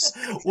works.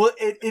 Well,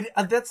 it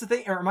that's the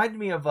thing. It reminded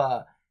me of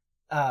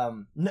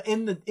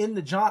in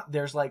the Jaunt,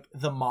 there's like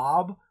the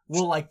mob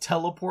will like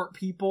teleport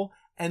people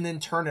and then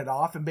turn it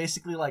off and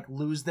basically like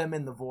lose them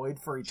in the void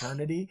for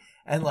eternity.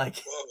 And like,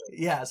 Whoa.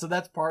 yeah, so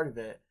that's part of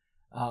it.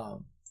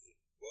 Whoa.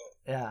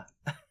 Yeah.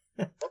 And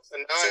So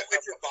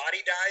if your body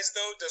dies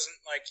though,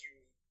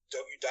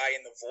 don't you die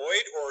in the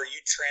void, or are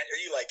you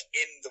like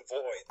in the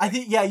void? I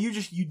think, yeah, you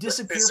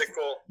disappear.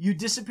 Physical. You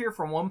disappear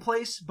from one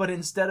place, but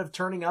instead of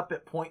turning up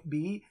at point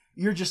B,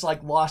 you're just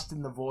like lost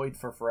in the void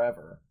for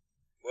forever.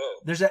 Whoa.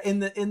 There's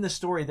in the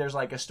story, there's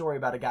like a story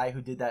about a guy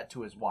who did that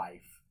to his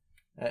wife.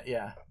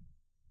 Yeah.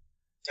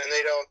 And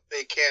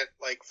they can't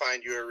like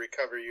find you or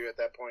recover you at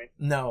that point.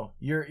 No,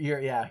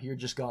 you're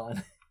just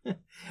gone.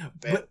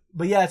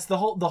 but yeah, it's the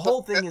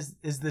whole thing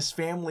is this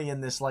family in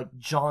this like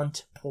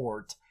jaunt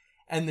port.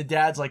 And the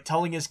dad's like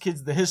telling his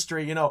kids the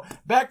history,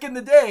 back in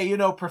the day,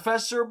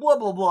 Professor blah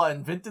blah blah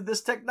invented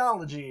this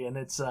technology, and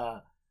it's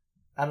I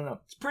don't know,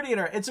 it's pretty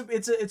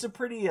it's a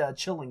pretty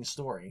chilling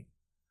story.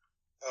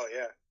 Oh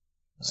yeah.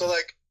 So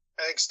like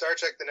I think Star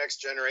Trek: The Next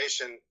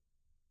Generation,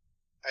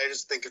 I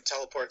just think of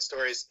teleport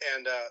stories,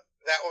 and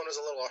that one was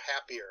a little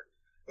happier.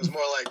 It was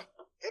more like,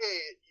 hey,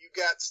 you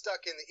got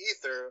stuck in the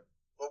ether,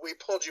 but we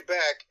pulled you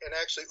back, and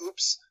actually,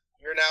 oops,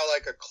 you're now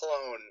like a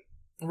clone.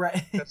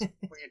 Right.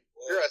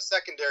 You're a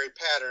secondary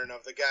pattern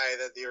of the guy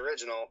that the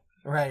original.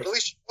 Right. But at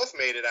least you both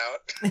made it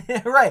out.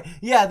 Right.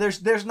 Yeah,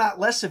 there's not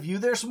less of you,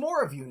 there's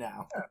more of you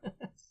now.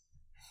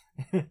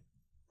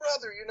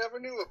 Brother you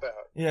never knew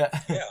about. Yeah.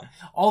 Yeah.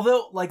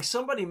 Although, like,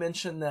 somebody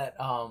mentioned that,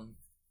 I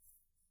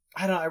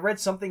don't know, I read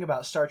something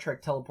about Star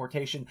Trek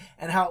teleportation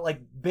and how it,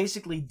 like,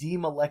 basically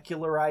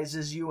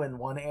demolecularizes you in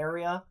one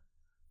area,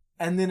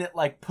 and then it,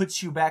 like,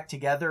 puts you back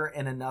together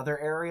in another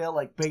area,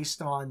 like,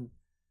 based on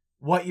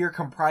what you're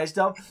comprised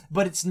of,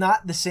 but it's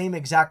not the same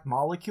exact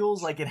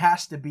molecules. Like, it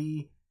has to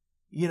be,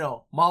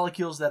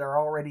 molecules that are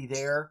already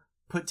there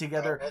put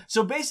together.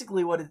 So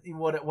basically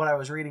what I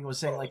was reading was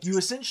saying, like, you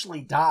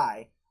essentially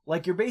die,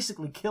 like you're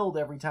basically killed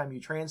every time you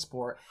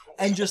transport,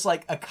 and just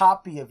like a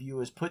copy of you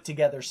is put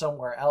together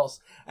somewhere else.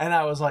 And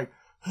I was like,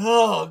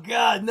 oh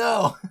god,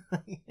 no. Well,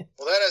 that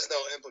has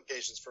no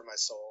implications for my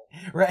soul.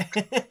 Right.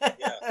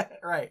 Yeah.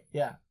 Right.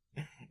 Yeah.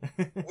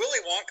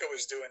 Willy Wonka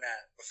was doing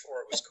that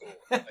before it was cool.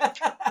 Like, he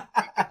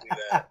could do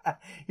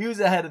that. He was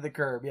ahead of the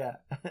curve, yeah.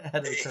 Ahead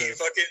of the He curve.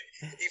 fucking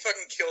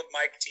killed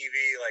Mike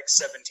TV like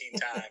 17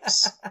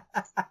 times.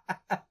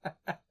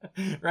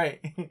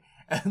 Right.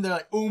 And they're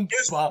like,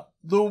 oompa,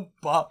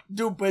 loompa,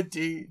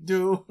 doopity,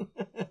 doo.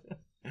 Doopity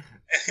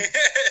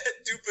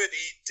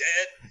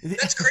dead.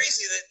 That's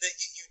crazy that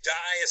you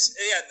die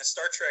in the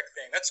Star Trek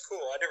thing. That's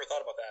cool. I never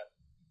thought about that.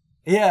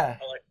 Yeah.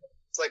 I like that.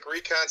 It's like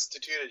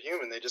reconstituted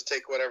human. They just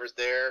take whatever's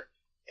there,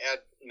 add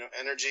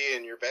energy,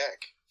 and you're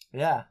back.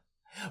 Yeah.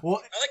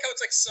 Well, I like how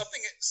it's like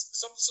something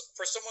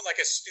for someone like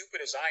as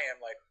stupid as I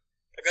am, like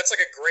that's like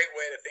a great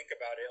way to think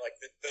about it. Like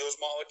those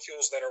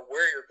molecules that are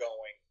where you're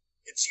going,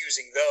 it's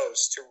using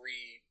those to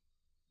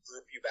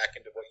regroup you back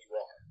into what you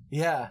are.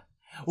 Yeah.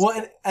 Well,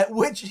 and at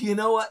which, you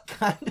know what,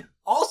 kind of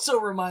also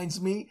reminds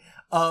me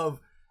of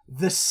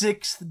The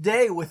Sixth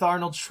Day with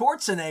Arnold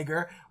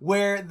Schwarzenegger,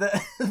 where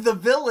the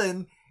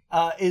villain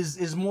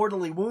is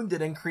mortally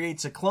wounded and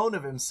creates a clone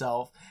of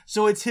himself.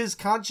 So it's his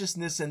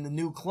consciousness and the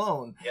new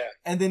clone. Yeah.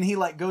 And then he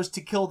like goes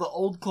to kill the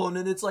old clone,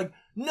 and it's like,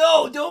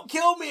 no, don't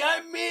kill me.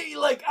 I'm me.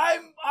 Like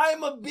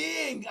I'm a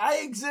being. I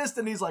exist.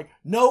 And he's like,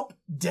 nope,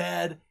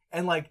 dead.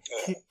 And like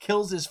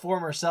kills his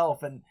former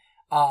self. And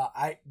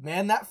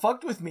that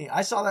fucked with me.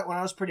 I saw that when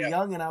I was pretty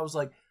young, and I was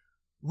like,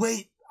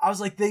 wait,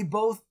 they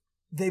both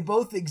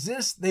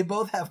exist. They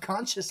both have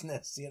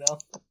consciousness, you know?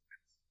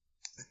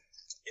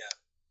 Yeah.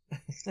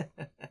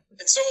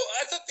 And so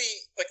I thought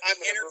I'm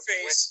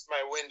interface.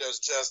 My windows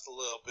just a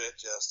little bit,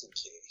 just in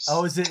case.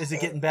 Oh, is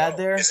it getting bad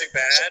there? Is it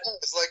bad?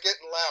 It's like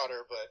getting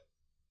louder, but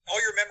all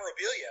your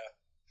memorabilia.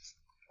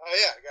 Oh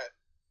yeah, I got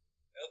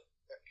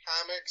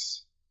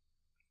comics.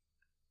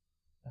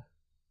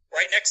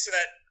 Right next to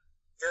that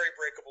very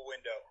breakable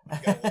window.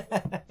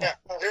 Yeah.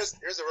 Oh, here's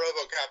a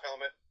RoboCop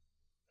helmet.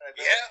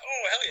 Yeah.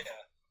 Oh hell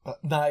yeah.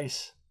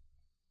 Nice.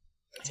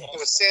 That's awesome. It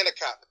was Santa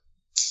Cop.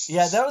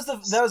 Yeah, that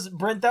was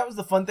Brent. That was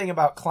the fun thing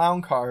about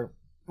Clown Car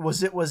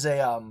it was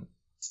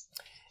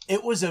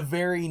a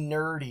very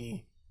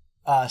nerdy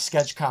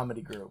sketch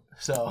comedy group.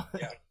 So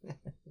yeah.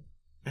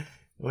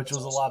 Which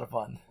was awesome. A lot of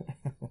fun.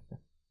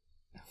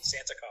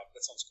 Santa Cop.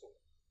 That sounds cool.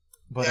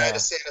 But, I had a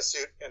Santa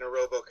suit and a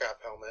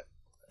RoboCop helmet.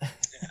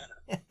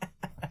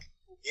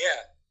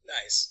 Yeah,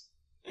 nice.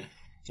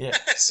 Yeah.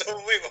 So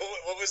wait,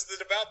 what was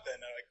it about then?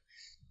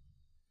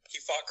 He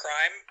fought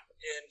crime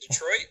in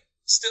Detroit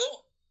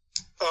still?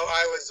 Oh,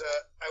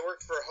 I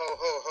worked for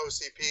Ho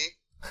CP.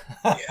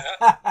 Yeah.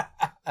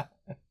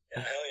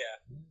 Yeah, hell yeah.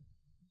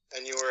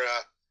 And you were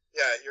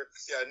you're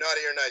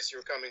naughty or nice, you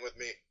were coming with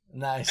me.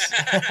 Nice.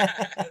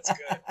 That's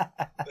good.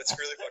 That's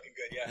really fucking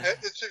good, yeah.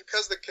 It's just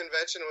because the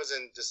convention was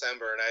in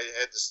December and I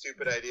had the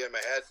stupid idea in my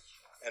head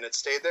and it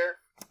stayed there.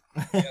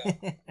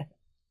 Yeah.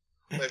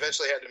 I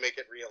eventually had to make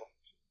it real.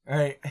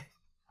 Right.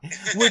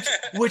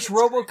 Which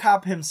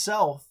RoboCop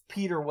himself,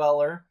 Peter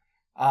Weller,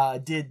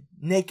 did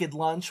Naked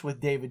Lunch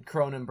with David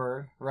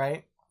Cronenberg,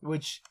 right?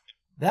 Which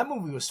that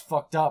movie was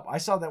fucked up. I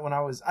saw that when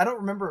I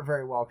don't remember it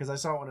very well because I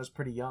saw it when I was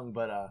pretty young,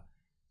 but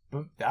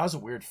that was a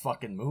weird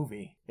fucking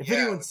movie. If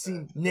anyone's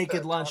seen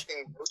Naked Lunch,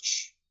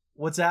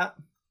 what's that?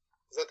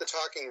 Is that the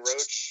talking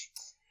roach?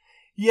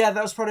 Yeah,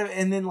 that was part of it.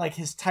 And then like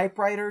his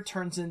typewriter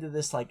turns into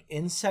this like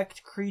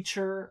insect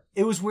creature.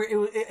 It was weird.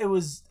 It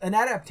was an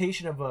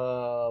adaptation of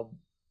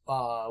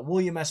a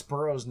William S.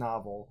 Burroughs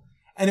novel.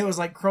 And it was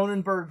like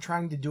Cronenberg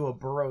trying to do a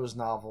Burroughs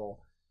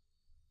novel.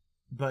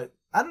 But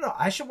I don't know.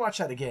 I should watch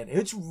that again.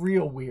 It's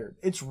real weird.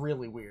 It's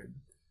really weird.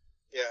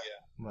 Yeah.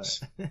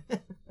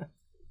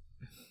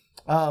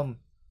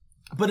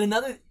 But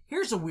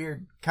here's a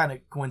weird kind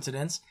of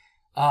coincidence.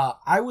 I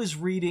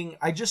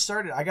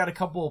got a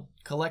couple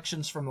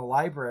collections from the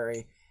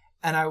library,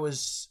 and I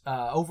was,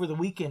 over the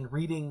weekend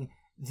reading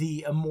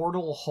the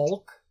Immortal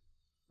Hulk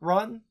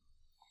run.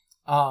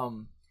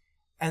 And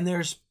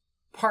there's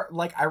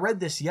I read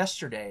this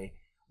yesterday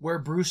where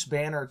Bruce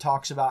Banner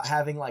talks about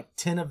having like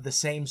 10 of the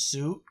same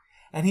suit.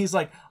 And he's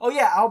like, oh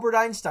yeah, Albert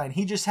Einstein,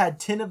 he just had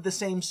 10 of the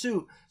same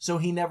suit, so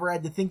he never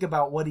had to think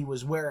about what he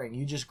was wearing.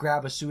 You just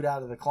grab a suit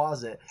out of the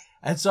closet.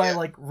 And so I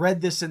like read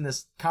this in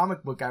this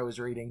comic book I was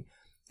reading.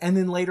 And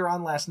then later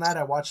on last night,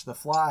 I watched The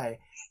Fly.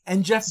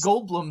 And Jeff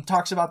Goldblum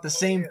talks about the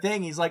same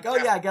thing. He's like, oh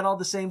yeah, I got all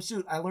the same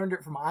suit. I learned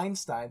it from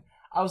Einstein.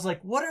 I was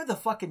like, what are the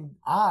fucking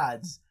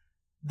odds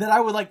that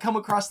I would like come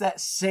across that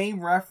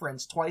same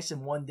reference twice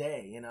in one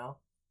day, you know?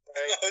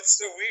 Oh, it's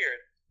so weird.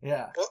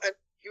 Yeah. Well, and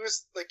he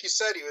was, like you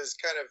said, his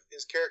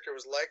character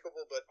was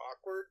likable but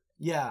awkward.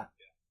 Yeah.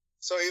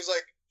 So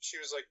she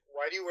was like,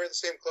 why do you wear the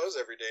same clothes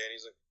every day? And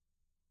he's like,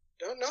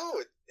 don't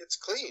know, it's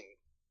clean.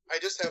 I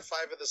just have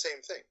 5 of the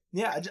same thing.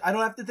 Yeah, I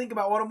don't have to think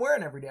about what I'm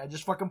wearing every day. I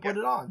just fucking put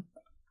it on.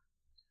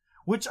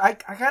 Which I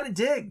kind of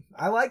dig.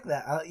 I like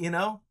that, you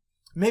know?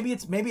 Maybe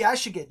I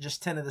should get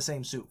just 10 of the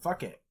same suit.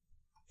 Fuck it.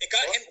 It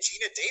got him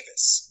Gina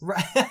Davis.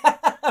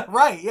 Right,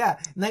 right, yeah.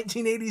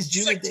 1980s She's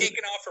Gina like Davis.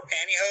 taking off her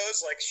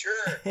pantyhose, like,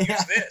 sure,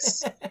 use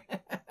this.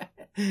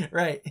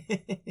 Right.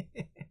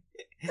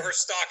 Or her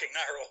stocking,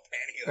 not her old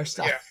pantyhose. Her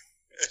stocking. Yeah.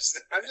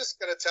 I'm just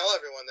going to tell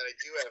everyone that I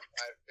do have 5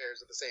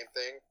 pairs of the same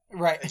thing.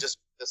 Right. And just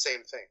the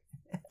same thing.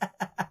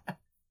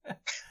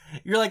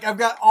 You're like, I've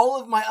got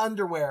all of my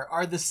underwear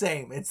are the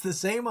same. It's the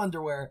same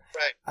underwear.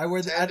 Right. I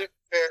wear 10 different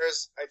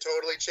pairs. I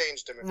totally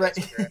changed them.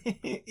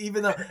 Right.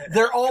 Even though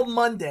they're all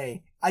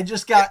Monday. I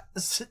just got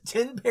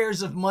 10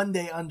 pairs of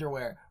Monday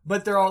underwear,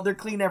 but they're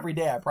clean every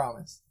day, I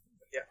promise.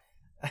 Yeah.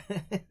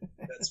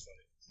 That's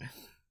funny.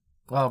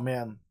 Oh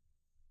man.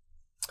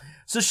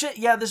 So shit,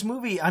 yeah, this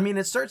movie, I mean,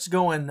 it starts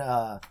going,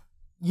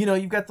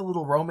 you've got the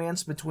little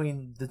romance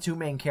between the two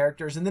main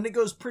characters, and then it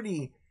goes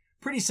pretty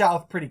pretty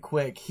south pretty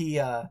quick.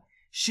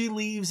 She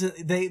leaves.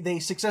 They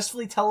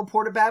successfully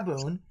teleport a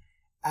baboon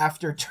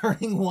after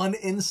turning one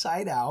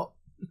inside out.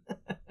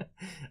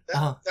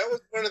 That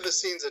was one of the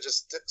scenes that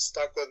just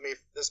stuck with me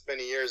this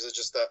many years. Is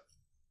just the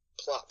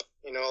plop,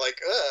 like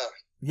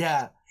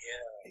Yeah.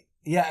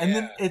 And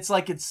then it's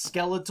like it's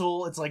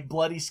skeletal. It's like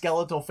bloody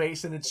skeletal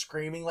face, and it's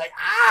screaming like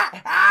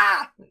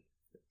ah.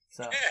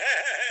 So,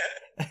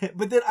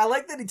 but then I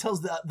like that he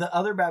tells the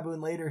other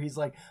baboon later. He's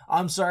like,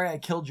 "I'm sorry, I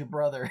killed your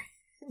brother."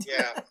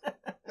 Yeah,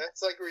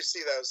 that's like where you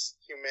see those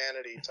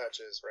humanity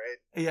touches, right?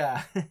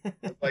 Yeah.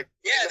 Like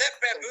that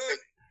baboon.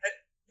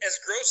 As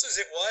gross as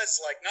it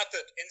was, like not the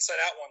inside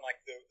out one, like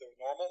the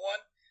normal one,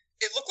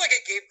 it looked like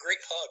it gave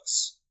great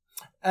hugs.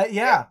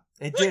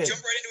 It really did.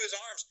 Jumped right into his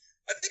arms.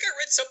 I think I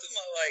read something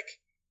like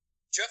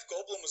Jeff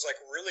Goldblum was like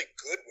really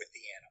good with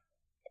the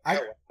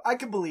animal. I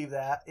can believe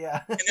that.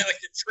 Yeah. And then like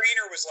the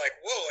trainer was like,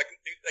 whoa, like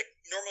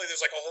normally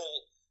there's like a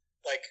whole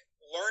like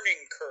learning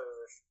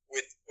curve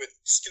with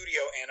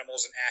studio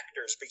animals and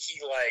actors, but he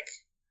like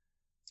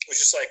was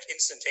just like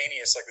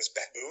instantaneous, like this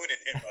baboon and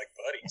him like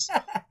buddies.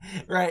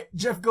 Right.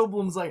 Jeff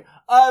Goldblum's like,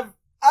 I've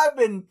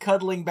been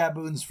cuddling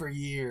baboons for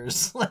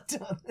years.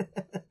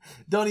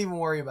 Don't even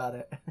worry about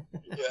it.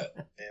 Yeah,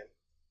 man.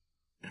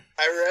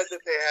 I read that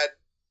they had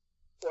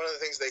one of the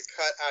things they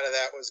cut out of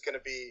that was going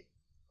to be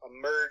a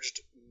merged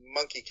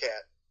monkey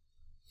cat.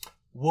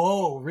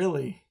 Whoa,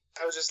 really?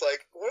 I was just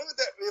like, what would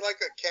that be, like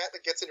a cat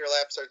that gets in your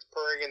lap, starts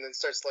purring, and then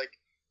starts like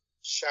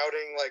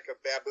shouting like a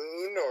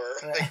baboon, or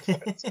like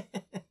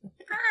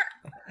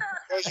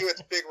shows you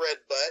its big red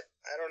butt?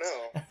 I don't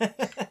know.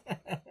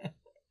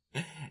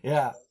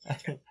 Yeah.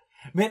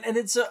 Man, and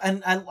it's so,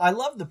 and I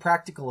love the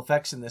practical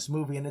effects in this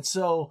movie, and it's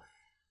so,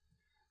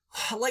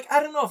 like,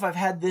 I don't know if I've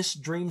had this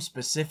dream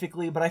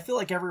specifically, but I feel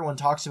like everyone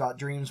talks about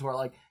dreams where,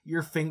 like,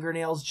 your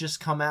fingernails just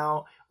come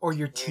out, or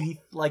your teeth,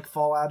 like,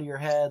 fall out of your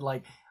head.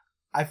 Like,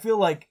 I feel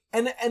like,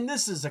 and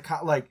this is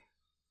like,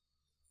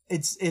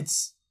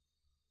 it's,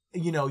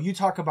 you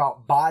talk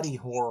about body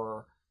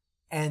horror,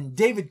 and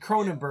David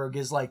Cronenberg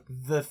is, like,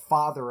 the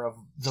father of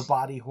the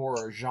body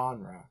horror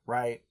genre,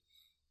 right?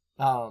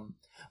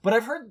 But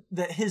I've heard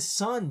that his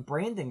son,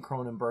 Brandon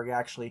Cronenberg,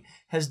 actually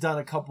has done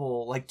a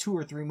couple, like 2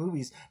 or 3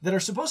 movies that are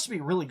supposed to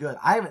be really good.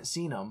 I haven't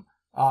seen them.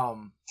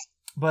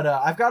 But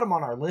I've got him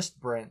on our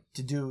list, Brent,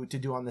 to do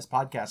on this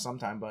podcast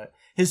sometime. But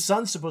his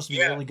son's supposed to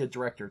be a really good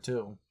director,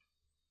 too.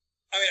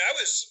 I mean, I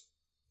was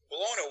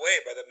blown away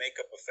by the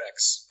makeup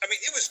effects. I mean,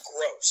 it was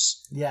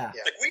gross. Yeah.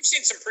 Like, we've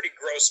seen some pretty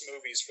gross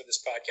movies for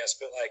this podcast,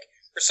 but, like,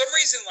 for some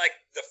reason, like,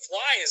 The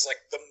Fly is, like,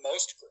 the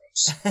most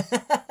gross.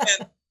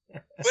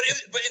 But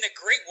in a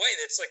great way.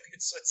 It's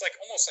like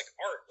almost like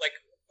art. Like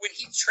when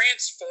he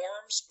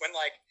transforms, when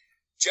like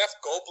Jeff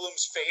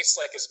Goldblum's face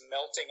like is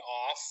melting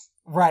off,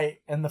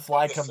 right, and the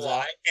fly comes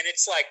out, and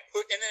it's like,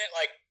 and then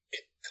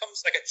it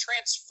comes like a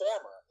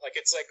transformer. Like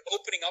it's like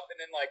opening up, and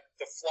then like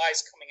the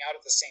fly's coming out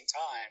at the same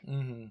time.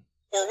 Mm-hmm.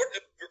 Or what?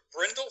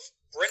 Brindle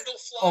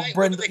fly. Oh,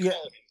 what do they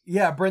call him?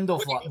 Yeah, Brindle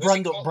fly.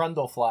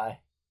 Brundle fly.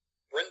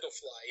 Brindle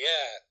fly.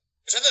 Yeah.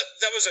 So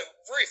that was a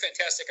very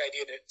fantastic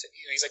idea.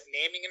 He's like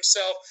naming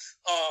himself.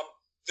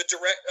 The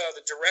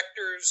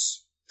director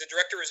is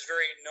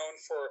very known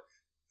for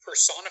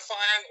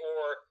personifying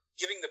or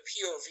giving the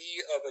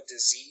POV of a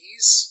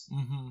disease.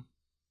 Mm-hmm.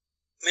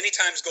 Many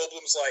times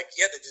Goldblum's like,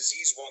 yeah, the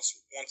disease wants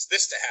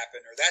this to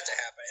happen or that to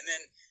happen, and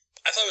then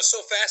I thought it was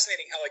so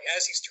fascinating how like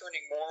as he's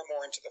turning more and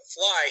more into the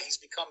Fly,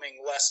 he's becoming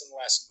less and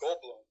less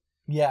Goldblum.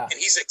 Yeah, and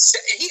he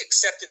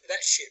accepted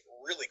that shit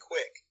really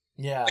quick.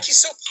 Yeah. Like, he's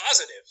so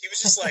positive. He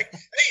was just like,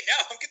 hey,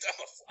 now I'm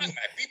a fly. I'm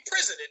be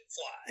president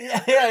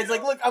fly. Yeah, he's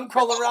like, look, I'm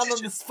crawling around on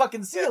this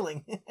fucking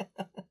ceiling.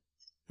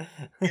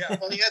 Yeah,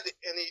 well,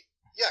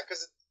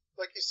 because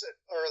like you said,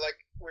 or like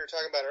we were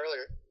talking about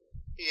earlier,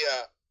 he,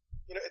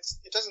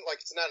 it's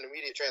not an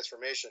immediate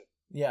transformation.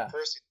 Yeah.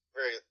 First, he's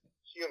very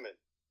human.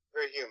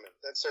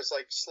 Then starts,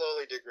 like,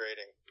 slowly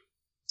degrading.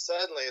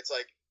 Suddenly, it's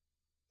like,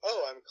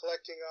 oh, I'm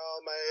collecting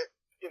all my...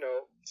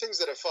 things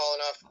that have fallen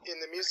off in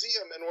the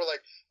museum, and we're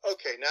like,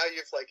 okay, now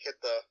you've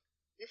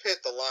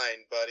hit the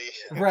line, buddy.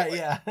 Right? Like,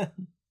 yeah.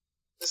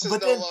 This is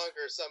no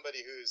longer somebody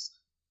who's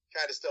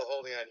kind of still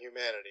holding on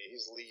humanity.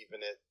 He's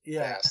leaving it.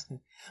 Yeah. Fast.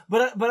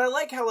 But I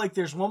like how like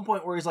there's one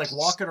point where he's like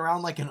walking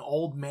around like an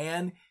old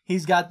man.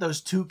 He's got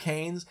those 2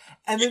 canes,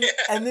 and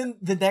then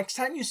the next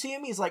time you see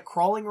him, he's like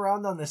crawling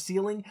around on the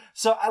ceiling.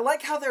 So I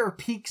like how there are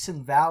peaks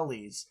and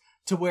valleys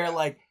to where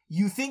like.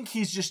 You think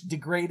he's just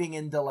degrading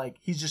into, like,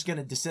 he's just going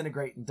to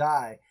disintegrate and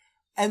die.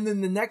 And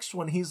then the next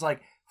one, he's,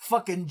 like,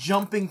 fucking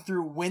jumping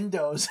through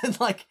windows and,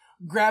 like,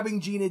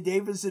 grabbing Gina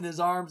Davis in his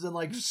arms and,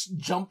 like, just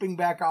jumping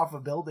back off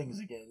of buildings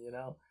again, Yeah,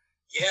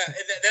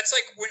 and that's,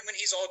 like, when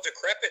he's all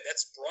decrepit,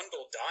 that's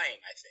Brundle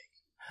dying, I think.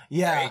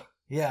 Yeah, right?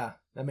 Yeah,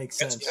 that makes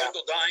sense. That's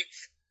Brundle dying.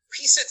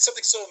 He said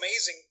something so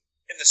amazing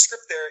in the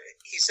script there.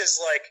 He says,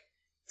 like,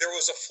 there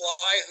was a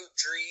fly who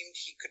dreamed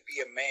he could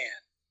be a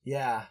man.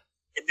 Yeah.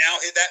 And now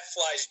that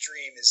fly's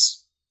dream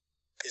is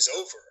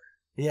over.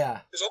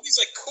 Yeah. There's all these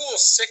like cool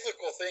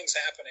cyclical things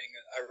happening.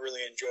 I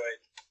really enjoyed.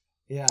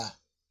 Yeah.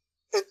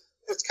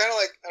 It's kind of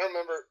like, I don't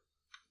remember,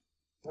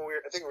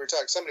 I think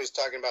somebody was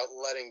talking about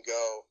letting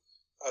go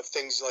of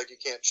things like you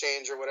can't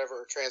change or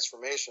whatever, or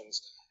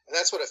transformations. And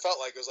that's what it felt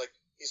like. It was like,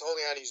 he's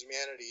holding on to his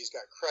humanity, he's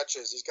got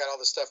crutches, he's got all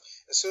this stuff.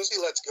 As soon as he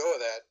lets go of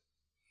that,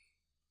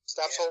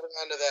 stops holding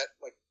on to that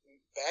like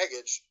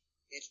baggage,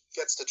 he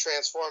gets to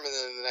transform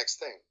into the next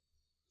thing.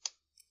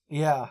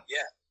 Yeah.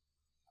 Yeah.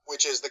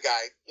 Which is the guy,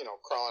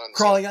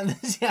 crawling on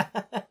this. Yeah.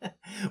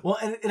 Well,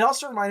 and it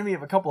also reminded me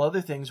of a couple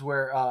other things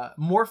where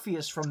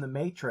Morpheus from The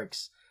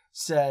Matrix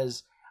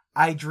says,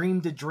 "I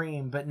dreamed a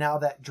dream, but now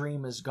that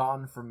dream is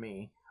gone from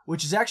me,"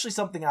 which is actually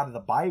something out of the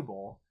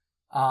Bible.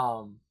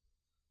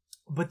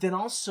 But then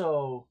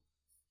also,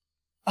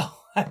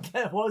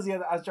 what was the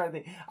other? I was trying to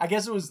think. I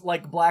guess it was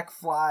like Black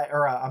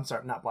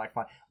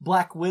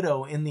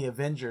Widow in the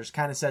Avengers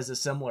kind of says a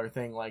similar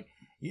thing. Like,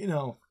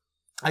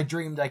 I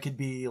dreamed I could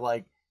be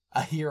like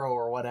a hero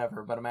or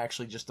whatever, but I'm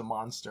actually just a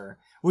monster.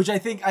 Which I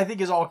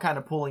think is all kind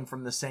of pulling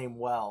from the same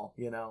well,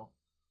 Yeah.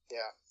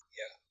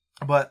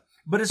 But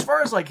as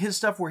far as like his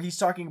stuff where he's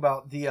talking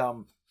about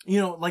the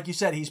like you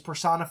said, he's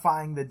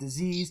personifying the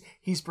disease,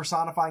 he's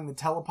personifying the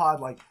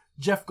telepod. Like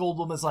Jeff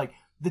Goldblum is like,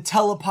 the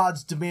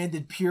telepods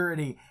demanded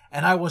purity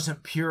and I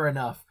wasn't pure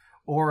enough,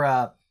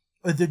 or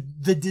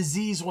the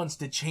disease wants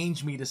to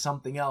change me to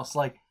something else.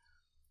 Like,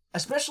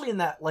 especially in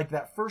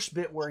that first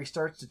bit where he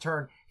starts to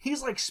turn,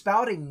 he's like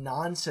spouting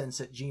nonsense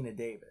at Gina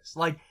Davis.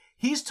 Like,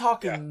 he's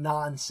talking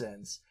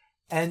nonsense,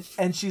 and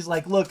she's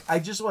like, "Look, I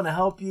just want to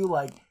help you.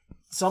 Like,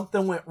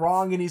 something went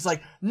wrong," and he's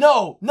like,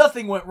 "No,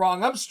 nothing went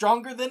wrong. I'm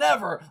stronger than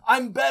ever.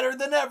 I'm better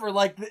than ever.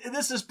 Like,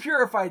 this has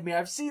purified me.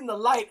 I've seen the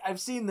light.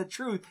 I've seen the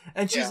truth."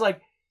 And she's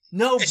like,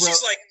 "No, bro."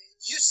 She's like,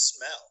 "You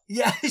smell."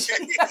 Yeah. She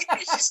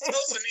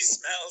tells him he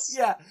smells.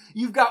 Yeah.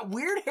 You've got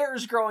weird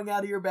hairs growing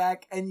out of your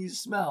back and you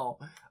smell.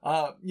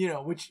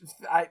 Which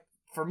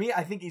for me,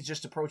 I think he's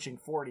just approaching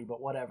 40, but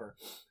whatever.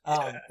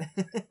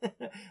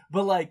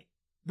 But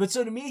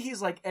so to me,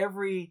 he's like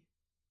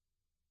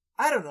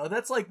I don't know,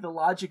 that's like the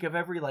logic of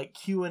every like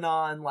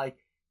QAnon, like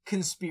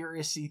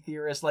conspiracy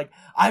theorist. Like,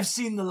 I've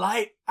seen the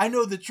light, I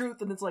know the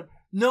truth. And it's like,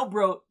 no,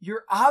 bro,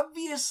 you're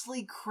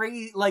obviously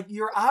crazy. Like,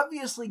 you're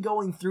obviously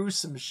going through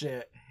some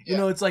shit.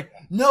 It's like,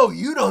 no,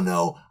 you don't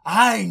know.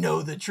 I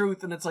know the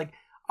truth. And it's like,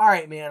 all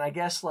right, man, I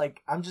guess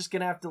like I'm just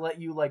gonna have to let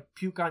you like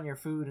puke on your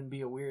food and be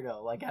a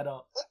weirdo. Like, I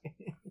don't.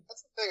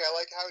 That's the thing. I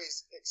like how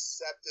he's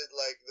accepted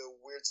like the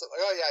weird stuff.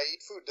 Like, oh yeah, I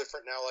eat food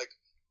different now. Like,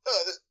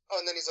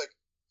 and then he's like,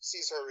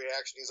 sees her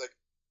reaction. He's like,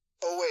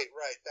 oh wait,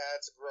 right,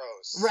 that's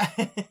gross.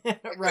 Right.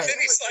 Like, Right. And then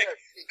he's like,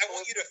 I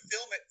want you to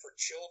film it for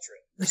children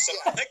or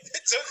something like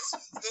that. So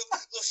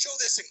they'll show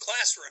this in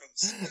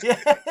classrooms.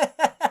 Yeah.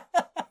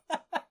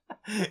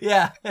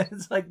 Yeah.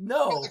 It's like,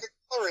 no. Like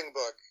a coloring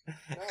book.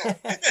 No.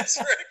 That's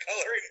right, a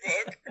coloring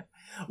book.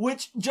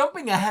 Which,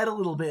 jumping ahead a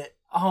little bit,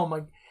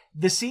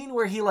 the scene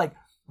where he like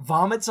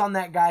vomits on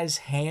that guy's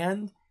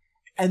hand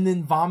and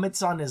then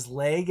vomits on his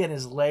leg and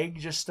his leg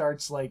just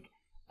starts like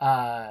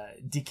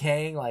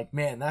decaying. Like,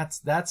 man,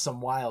 that's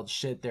some wild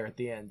shit there at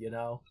the end,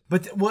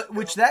 But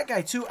which that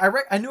guy too,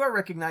 I knew I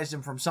recognized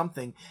him from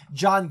something.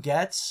 John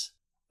Getz,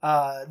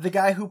 the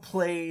guy who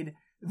played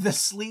the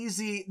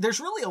sleazy. There's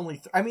really only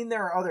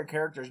there are other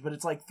characters, but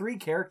it's like 3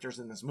 characters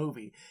in this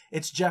movie.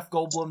 It's Jeff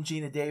Goldblum,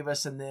 Gina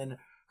Davis, and then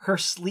her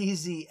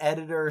sleazy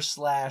editor /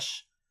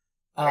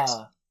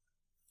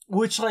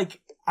 which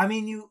like,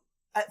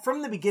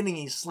 from the beginning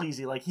he's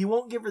sleazy. Like, he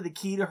won't give her the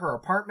key to her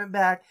apartment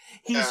back.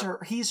 He's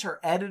her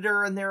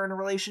editor and they're in a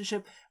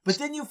relationship. But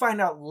then you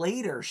find out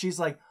later she's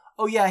like,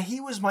 oh yeah,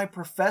 he was my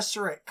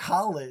professor at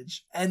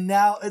college. And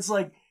now it's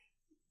like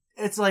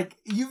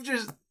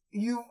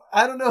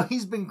I don't know,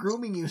 he's been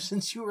grooming you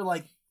since you were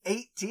like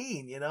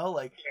 18,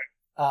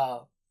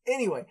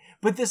 anyway,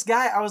 but this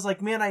guy, I was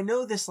like, man, I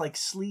know this like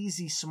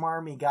sleazy,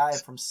 smarmy guy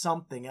from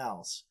something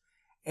else.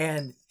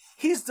 And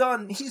he's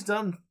done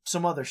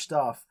some other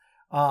stuff.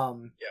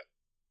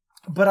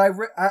 But I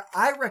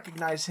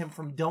recognize him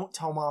from Don't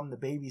Tell Mom the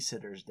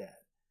Babysitter's Dead.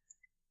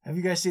 Have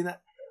you guys seen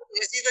that?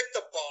 Is he like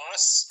the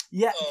boss?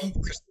 Yeah, of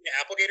Christina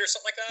Applegate or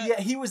something like that?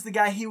 Yeah, he was the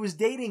guy. He was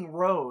dating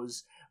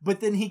Rose, but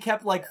then he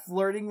kept like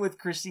flirting with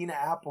Christina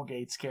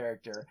Applegate's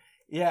character.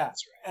 Yeah,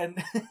 that's right.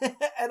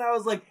 And I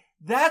was like,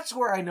 that's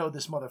where I know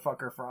this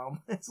motherfucker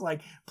from. It's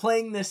like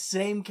playing this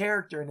same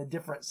character in a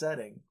different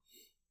setting.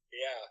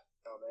 Yeah.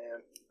 Oh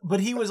man. But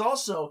he's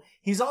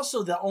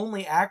also the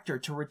only actor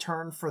to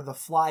return for The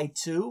Fly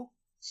 2,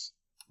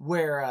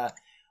 where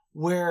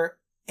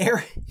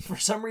Eric, for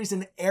some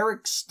reason,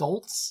 Eric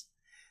Stoltz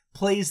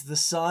plays the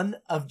son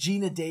of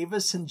Gina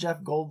Davis and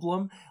Jeff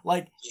Goldblum.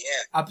 Like,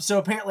 yeah. So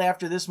apparently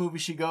after this movie,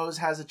 she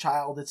has a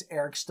child. It's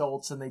Eric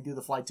Stoltz, and they do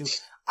The Fly 2.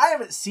 I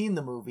haven't seen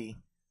the movie.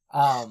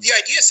 The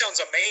idea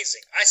sounds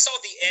amazing. I saw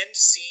the end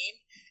scene,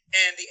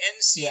 and the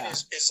end scene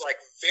is like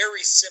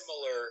very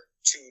similar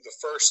to the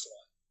first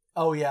one.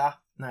 Oh yeah,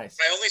 nice.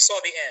 I only saw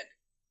the end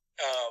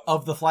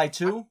of The Fly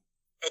 2.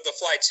 Of The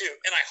Fly 2,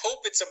 and I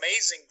hope it's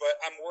amazing, but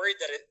I'm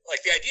worried that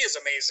the idea is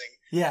amazing.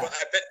 Yeah, but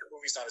I bet the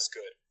movie's not as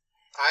good.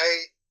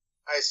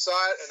 I saw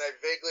it, and I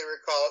vaguely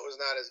recall it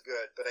was not as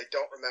good, but I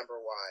don't remember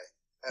why.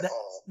 at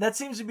all. That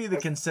seems to be the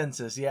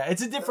consensus. Yeah,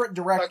 it's a different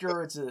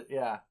director. It's a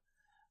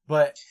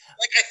but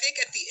like I think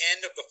at the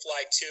end of The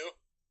Fly 2,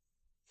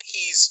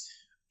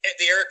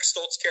 the Eric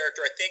Stoltz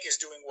character, I think, is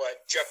doing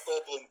what Jeff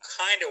Goldblum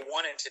kind of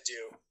wanted to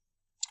do: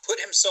 put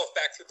himself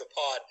back through the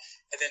pod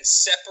and then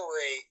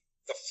separate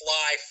the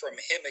Fly from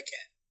him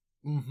again.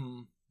 Mm-hmm.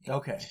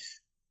 Okay.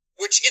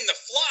 Which in The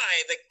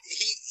Fly,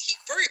 he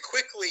very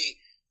quickly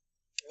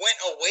went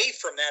away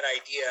from that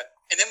idea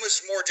and then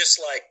was more just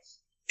like,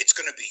 it's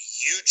going to be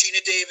you, Gina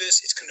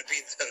Davis. It's going to be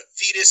the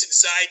fetus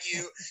inside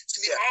you. It's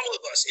going to be all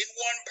of us in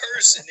one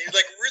person. It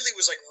really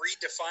was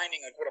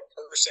redefining what a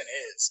person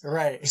is.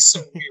 Right. It's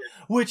so weird.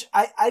 Which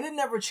I didn't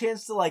have a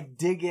chance to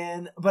dig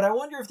in, but I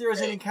wonder if there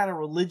was any kind of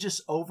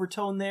religious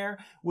overtone there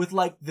with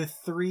the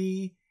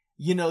three.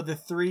 The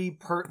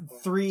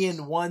three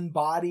in one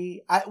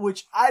body,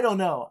 which I don't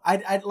know.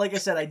 I like I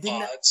said, I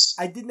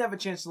didn't have a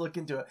chance to look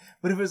into it,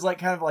 but it was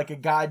kind of like a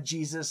God,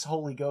 Jesus,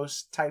 Holy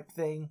Ghost type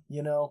thing,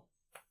 Yeah.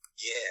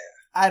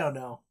 I don't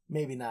know.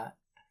 Maybe not.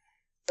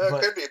 No,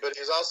 it could be, but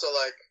he's also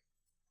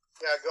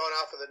going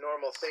off of the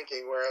normal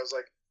thinking where I was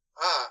like,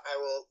 I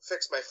will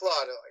fix my flaw.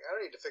 I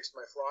don't need to fix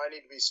my flaw. I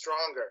need to be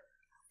stronger.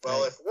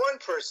 Well, if one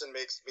person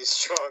makes me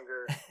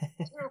stronger,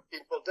 two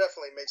people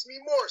definitely makes me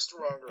more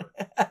stronger.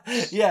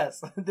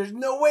 Yes, there's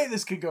no way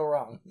this could go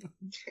wrong.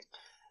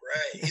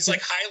 Right, he's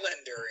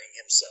Highlandering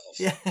himself.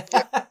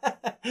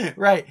 Yeah,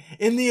 right.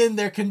 In the end,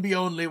 there can be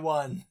only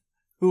one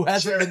who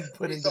hasn't been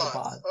put into the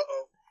pod.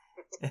 Uh-oh.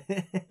 But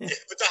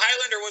the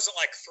Highlander wasn't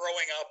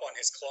throwing up on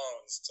his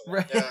clones. So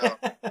right.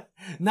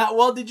 Now,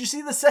 well, did you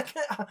see the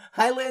second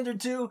Highlander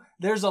 2?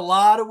 There's a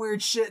lot of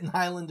weird shit in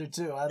Highlander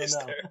 2. I don't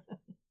know. There?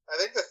 I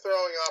think the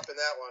throwing up in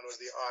that one was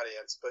the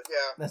audience, but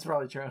yeah. That's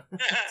probably true.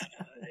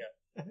 Yeah.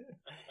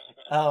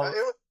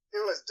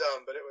 It was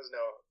dumb, but it was no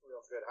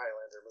real good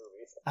Highlander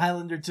movie.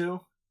 Highlander 2?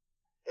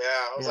 Yeah,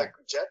 I was like,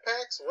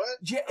 jetpacks? What?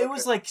 It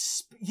was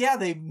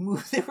they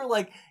moved. They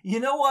were you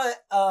know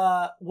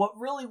what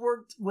really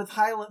worked with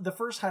the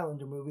first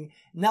Highlander movie,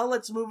 now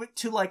let's move it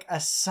to a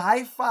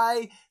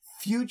sci-fi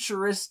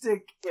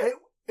futuristic. Yeah.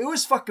 It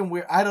was fucking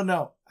weird. I don't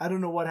know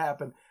what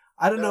happened.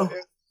 I don't know.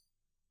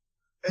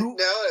 Now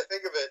that I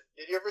think of it,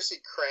 did you ever see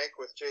Crank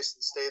with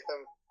Jason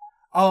Statham?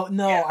 Oh,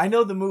 no, yeah. I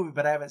know the movie,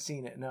 but I haven't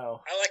seen it,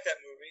 no. I like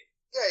that movie.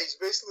 Yeah, he's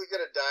basically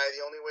going to die.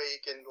 The only way he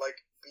can,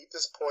 beat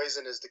this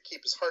poison is to keep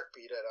his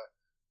heartbeat at a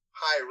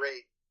high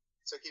rate.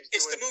 So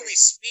it's the movie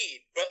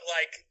Speed, but,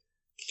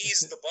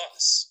 he's the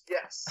boss.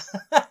 Yes.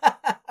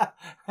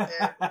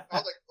 And I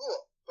was like,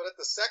 cool. But at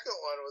the second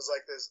one was,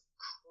 this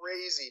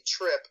crazy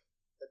trip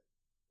that,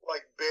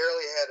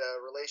 barely had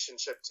a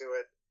relationship to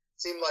it.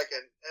 Seemed like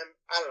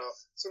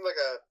seemed like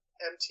a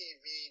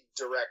MTV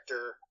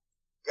director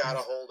got a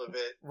hold of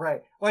it.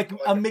 Right.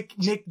 A Mick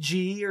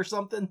G or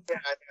something? Yeah.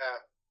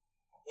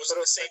 Was it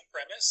the same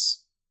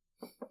premise?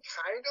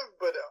 Kind of,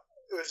 but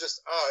it was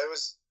just, I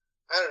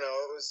don't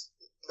know,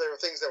 there were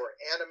things that were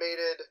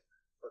animated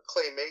or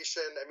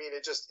claymation. I mean,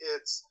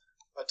 it's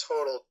a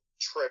total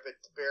trip. It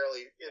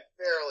barely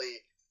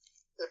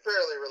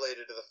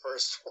related to the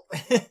first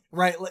one.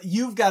 Right.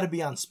 You've got to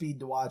be on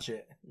speed to watch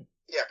it.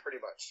 Yeah, pretty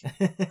much.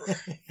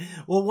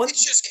 Well,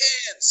 it's just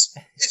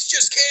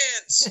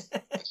cans.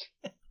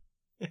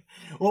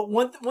 Well,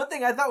 one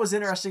thing I thought was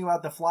interesting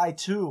about The Fly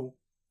 2,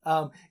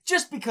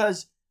 just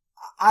because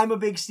I'm a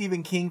big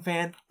Stephen King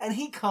fan, and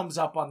he comes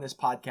up on this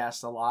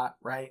podcast a lot,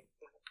 right?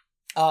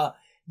 The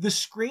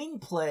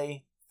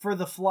screenplay for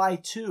The Fly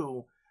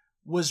 2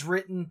 was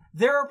written.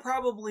 There are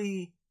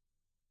probably,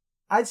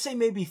 I'd say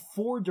maybe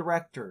 4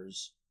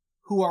 directors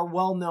who are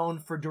well known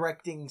for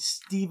directing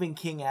Stephen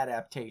King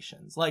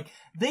adaptations.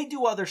 They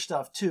do other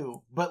stuff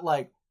too, but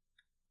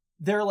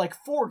there are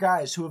 4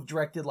 guys who have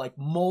directed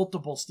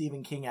multiple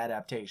Stephen King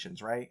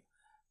adaptations, right?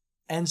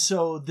 And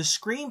so the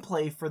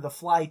screenplay for The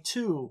Fly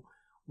 2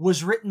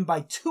 was written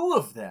by 2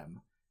 of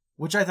them,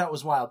 which I thought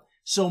was wild.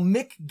 So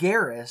Mick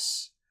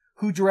Garris,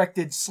 who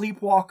directed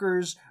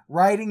Sleepwalkers,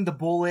 Riding the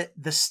Bullet,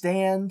 The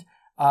Stand,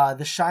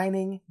 The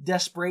Shining,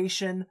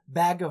 Desperation,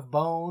 Bag of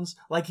Bones.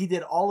 He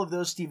did all of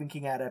those Stephen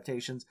King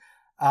adaptations.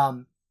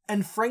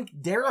 And Frank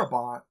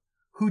Darabont,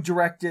 who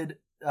directed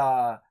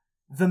The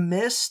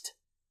Mist,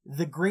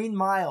 The Green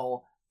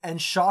Mile, and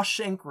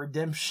Shawshank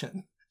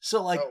Redemption.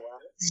 So,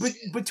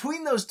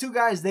 between those 2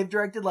 guys, they've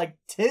directed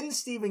 10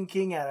 Stephen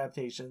King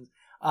adaptations.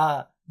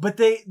 But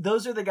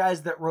those are the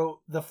guys that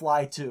wrote The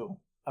Fly 2,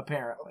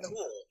 apparently. Oh,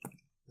 cool.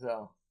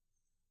 So,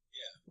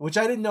 yeah, which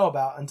I didn't know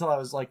about until I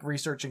was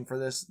researching for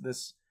this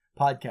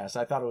podcast.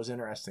 I thought it was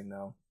interesting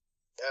though.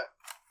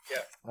 Yeah.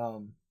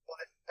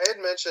 I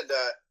had mentioned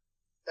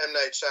M.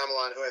 Night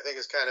Shyamalan, who I think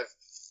is kind of,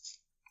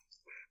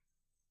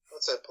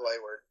 what's a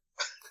polite word?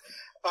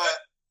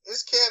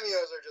 His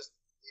cameos are just,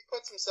 he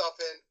puts himself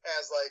in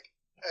as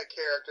a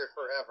character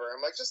forever.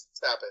 I'm just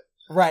stop it.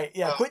 Right.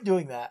 Yeah. Quit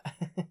doing that.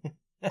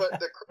 But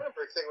the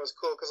Cronenberg thing was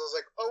cool because I was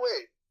like, oh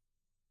wait,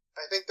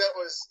 I think that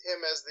was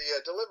him as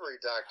the delivery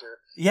doctor.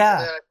 Yeah.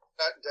 And then I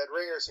got Dead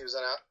Ringers. He was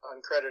an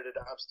uncredited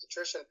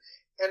obstetrician,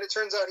 and it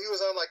turns out he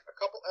was on a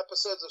couple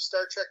episodes of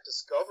Star Trek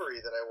Discovery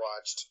that I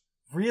watched.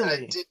 Really? And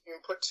I didn't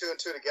even put two and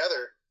two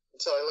together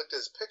until I looked at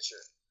his picture.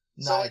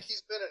 Nice. So, like,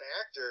 he's been an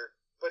actor,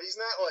 but he's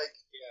not like,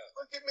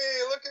 look at me,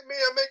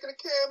 I'm making a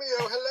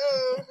cameo, hello,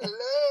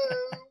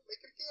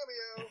 making a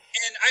cameo.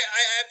 And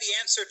I have the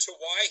answer to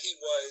why he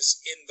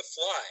was in The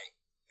Fly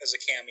as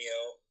a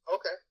cameo.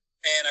 Okay.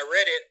 And I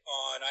read it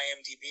on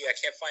IMDb. I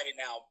can't find it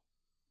now.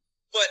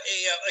 But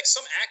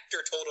some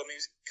actor told him,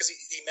 because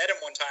he met him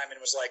one time and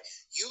was like,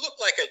 "You look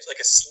like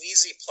a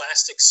sleazy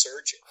plastic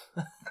surgeon."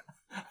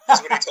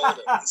 That's what he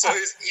told him. And so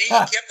he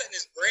kept that in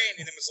his brain,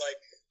 and it was like,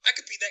 "I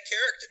could be that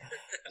character."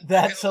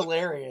 That's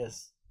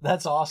hilarious.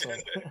 That's awesome.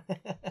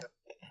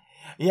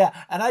 Yeah,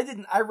 and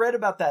I read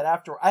about that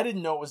after. I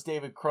didn't know it was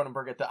David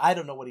Cronenberg I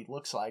don't know what he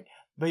looks like,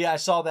 but yeah, I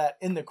saw that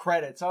in the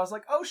credits. I was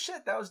like, "Oh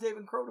shit, that was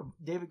David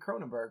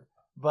Cronenberg."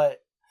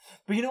 But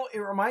you know, it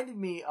reminded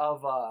me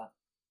of.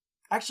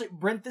 Actually,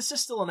 Brent, this is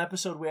still an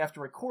episode we have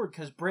to record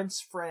because Brent's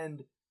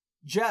friend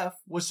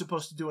Jeff was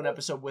supposed to do an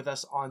episode with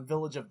us on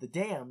Village of the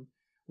Damned,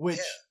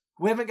 which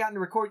we haven't gotten to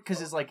record because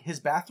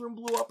his bathroom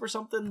blew up or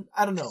something.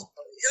 I don't know.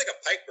 He had like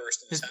a pipe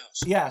burst in his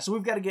house. Yeah, so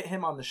we've got to get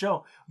him on the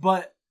show.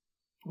 But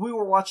we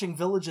were watching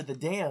Village of the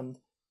Damned,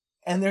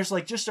 and there's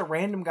like just a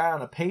random guy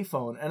on a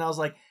payphone, and I was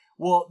like,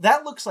 well,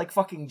 that looks like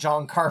fucking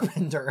John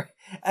Carpenter.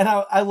 And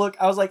I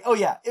was like, oh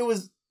yeah, it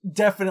was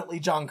definitely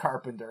John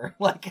Carpenter,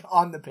 like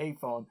on the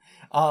payphone.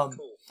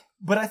 Cool.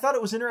 But I thought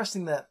it was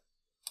interesting that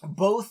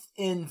both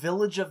in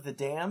Village of the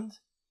Damned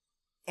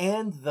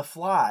and The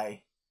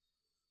Fly,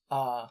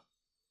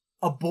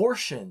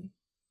 abortion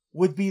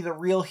would be the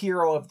real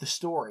hero of the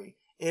story.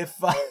 If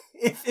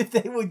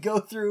they would go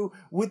through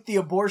with the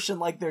abortion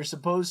like they're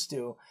supposed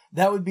to,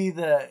 that would be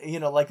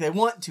like they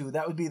want to,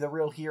 that would be the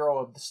real hero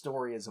of the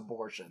story is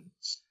abortion.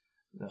 So.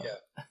 Yeah.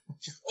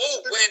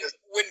 Oh,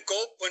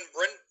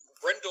 when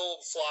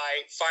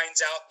Brundlefly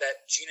finds out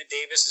that Gina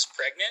Davis is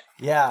pregnant.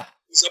 Yeah.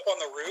 He's up on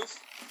the roof.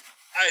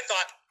 I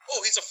thought,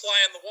 oh, he's a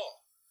fly on the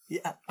wall.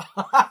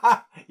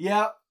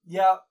 Yeah.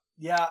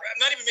 Yeah. I'm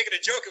not even making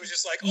a joke. It was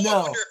just like, I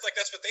wonder if like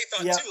that's what they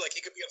thought too. Like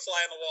he could be a fly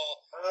on the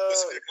wall.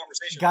 Listen to the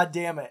conversation. God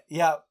damn it.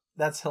 Yeah.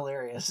 That's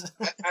hilarious.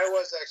 I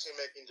was actually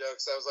making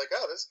jokes. I was like,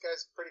 oh, this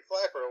guy's pretty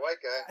fly for a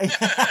white guy.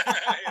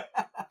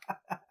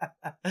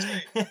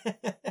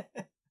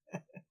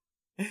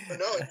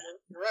 But no,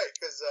 you're right,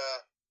 because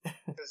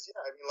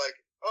yeah, I mean, like,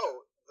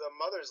 oh, the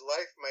mother's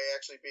life may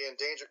actually be in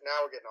danger.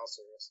 Now we're getting all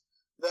serious.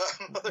 The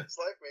mother's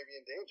life may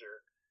be in danger,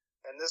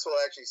 and this will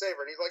actually save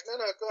her. And he's like, no,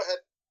 go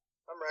ahead.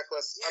 I'm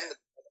reckless. Yeah.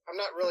 I'm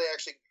not really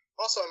actually.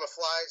 Also, I'm a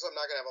fly, so I'm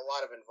not going to have a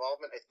lot of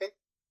involvement.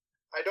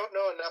 I don't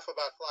know enough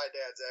about fly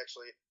dads,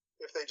 actually,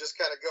 if they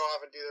just kind of go off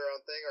and do their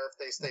own thing or if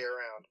they stay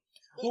around.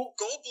 Well,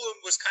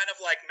 Goldblum was kind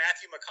of like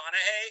Matthew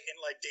McConaughey in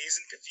like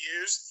Dazed and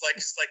Confused. Like,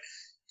 it's like,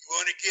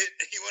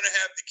 you want to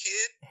have the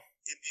kid?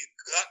 It'd be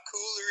a lot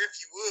cooler if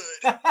you would.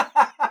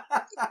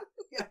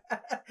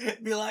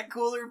 It'd be a lot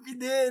cooler if you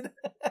did.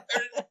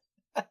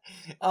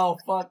 Oh,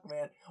 fuck,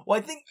 man. Well,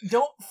 I think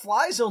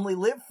flies only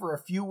live for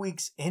a few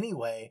weeks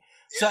anyway.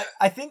 So yeah.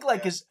 I think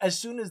like as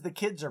soon as the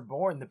kids are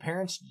born, the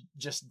parents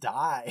just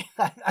die.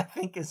 I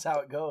think is how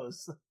it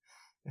goes.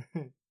 I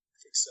think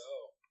so.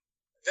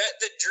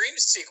 The dream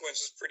sequence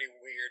was pretty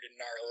weird and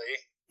gnarly.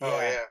 Oh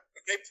yeah.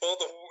 They pull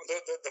the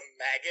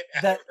maggot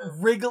out of her.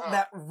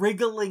 That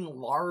wriggling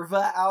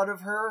larva out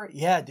of her.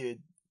 Yeah,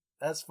 dude.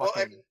 That's fucking.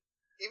 Well, I mean,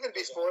 even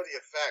before the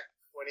effect,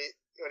 when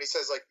he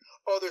says like,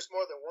 "Oh, there's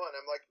more than one,"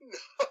 I'm like,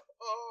 "No."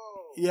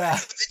 Yeah.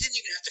 But they didn't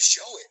even have to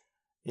show it.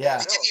 Yeah.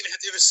 They didn't even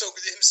have to. It was so.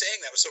 Him saying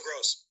that was so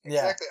gross.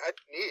 Exactly.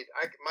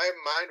 Yeah. My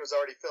mind was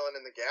already filling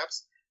in the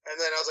gaps, and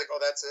then I was like,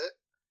 "Oh, that's it."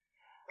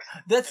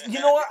 That's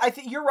you know what I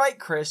think you're right,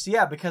 Chris.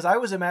 Yeah, because I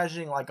was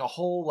imagining like a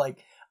whole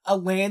like a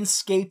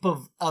landscape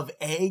of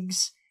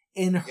eggs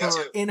in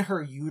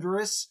her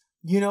uterus.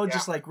 You know,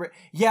 just like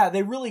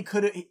they really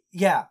could have.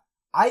 Yeah,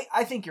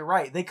 I think you're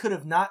right. They could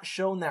have not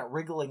shown that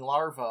wriggling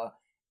larva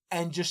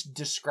and just and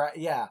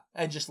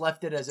just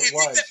left it as it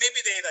was. Think that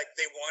maybe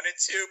they wanted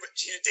to, but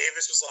Gina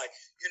Davis was like,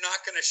 "You're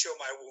not going to show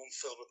my womb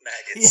filled with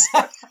maggots.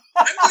 Yeah.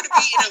 I'm going to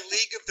be in a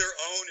league of their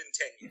own in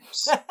 10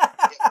 years."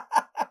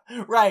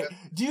 Right.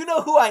 Do you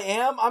know who I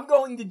am? I'm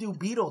going to do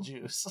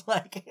Beetlejuice.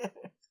 Like,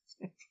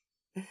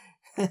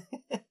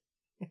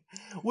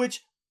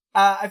 which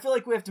I feel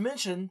like we have to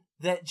mention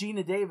that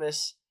Gina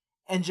Davis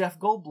and Jeff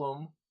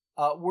Goldblum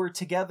were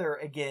together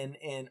again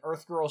in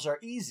Earth Girls Are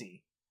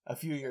Easy a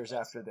few years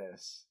after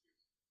this.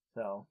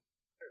 So.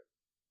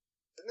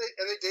 And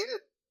they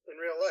dated in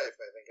real life,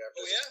 I think. After.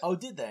 Oh yeah. Oh,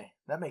 did they?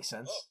 That makes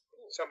sense. Oh,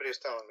 cool. Somebody was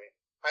telling me.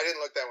 I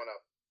didn't look that one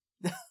up.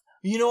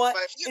 You know what?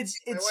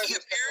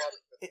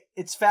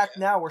 It's fact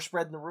now. We're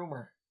spreading the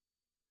rumor.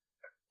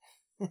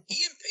 He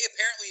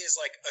apparently is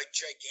like a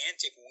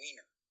gigantic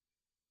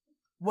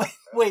wiener.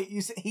 Wait,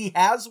 you said he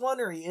has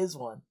one or he is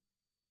one?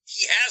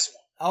 He has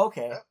one.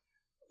 Okay. Yeah.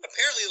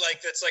 Apparently,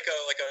 like that's like a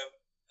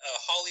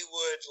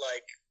Hollywood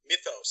like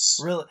mythos.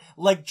 Really,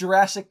 like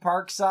Jurassic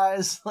Park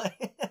size.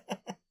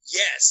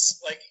 Yes,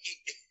 like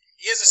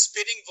he has a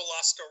spitting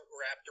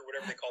Velociraptor,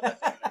 whatever they call that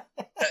thing.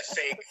 That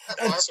fake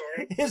dinosaur.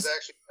 It was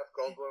actually Jeff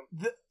Goldblum.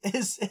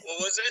 What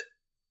was it?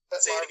 That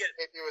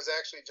it was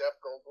actually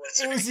Jeff Goldblum.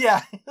 It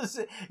was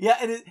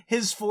and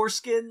his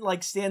foreskin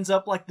like stands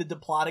up like the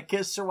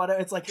Diplodocus or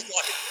whatever. It's like he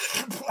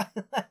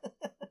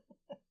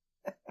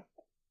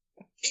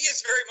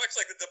is very much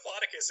like the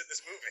Diplodocus in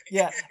this movie.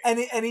 Yeah, and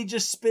he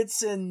just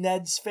spits in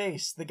Ned's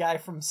face, the guy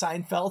from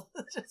Seinfeld.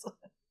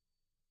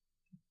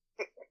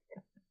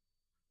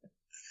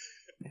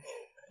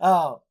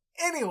 Oh,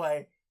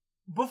 anyway,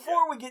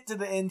 before we get to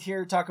the end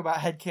here, talk about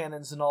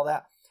headcanons and all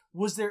that.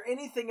 Was there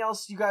anything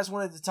else you guys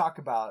wanted to talk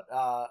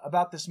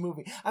about this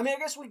movie? I mean, I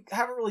guess we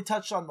haven't really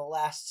touched on the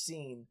last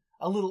scene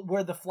a little,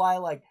 where the fly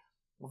like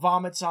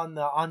vomits on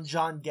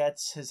John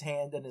Getz, his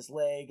hand and his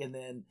leg, and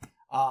then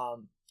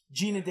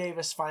Gina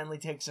Davis finally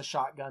takes a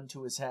shotgun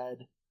to his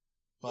head.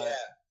 But...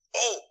 Yeah.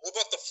 Oh, what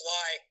about the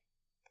fly?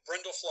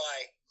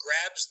 Brundlefly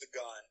grabs the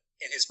gun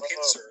in his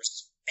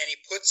pincers and he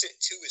puts it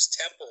to his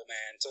temple,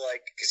 man, to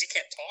like, because he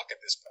can't talk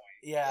at this point.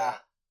 Yeah.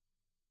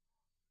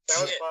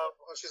 That was Bob.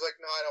 She's like,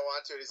 no, I don't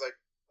want to. And he's like,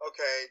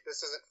 okay,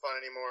 this isn't fun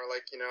anymore.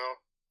 Like, you know.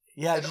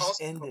 Yeah, and just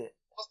end it.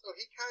 Also,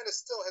 he kind of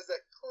still has that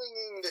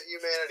clinging to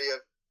humanity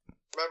of,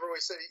 remember we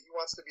said he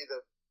wants to be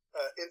the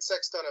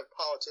insect stun of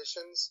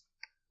politicians?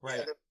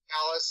 Right. And the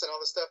palace and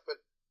all this stuff, but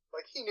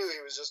like he knew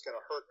he was just going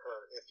to hurt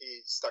her if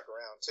he stuck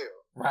around too.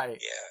 Right.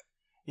 Yeah.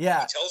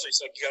 Yeah. He tells her,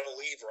 he's like, you got to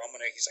leave or I'm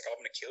going to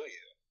kill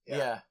you.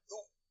 Yeah.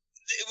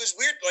 It was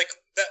weird, like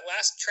that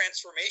last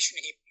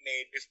transformation he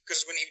made,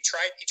 because when he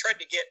tried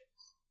to get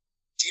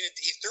Gina,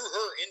 he threw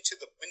her into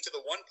the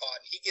one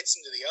pod, and he gets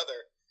into the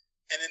other,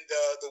 and then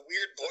the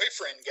weird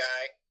boyfriend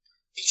guy,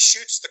 he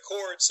shoots the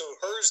cord so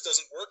hers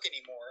doesn't work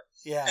anymore.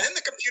 Yeah. And then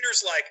the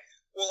computer's like,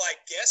 well, I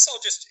guess I'll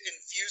just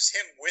infuse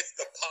him with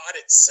the pod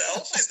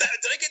itself.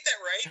 Did I get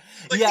that right?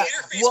 Like yeah. The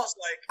interface was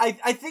like,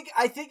 I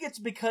think it's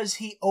because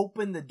he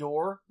opened the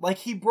door, like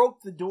he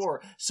broke the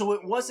door, so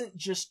it wasn't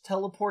just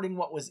teleporting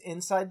what was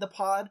inside the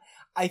pod.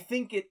 I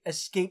think it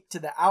escaped to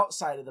the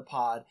outside of the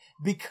pod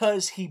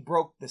because he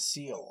broke the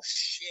seal. Oh,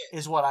 shit.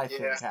 Is what I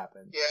think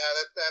happened. Yeah,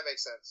 that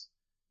makes sense.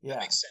 Yeah, that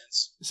makes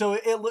sense. So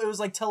it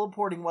was like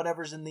teleporting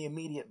whatever's in the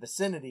immediate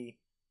vicinity.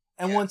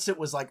 And once it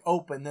was like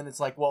open, then it's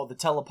like, well, the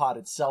telepod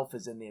itself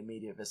is in the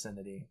immediate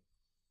vicinity.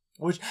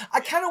 Which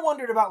I kind of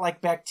wondered about, like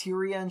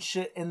bacteria and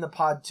shit in the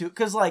pod too,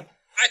 because like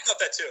I thought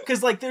that too.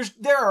 Because like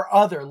there are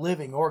other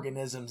living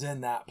organisms in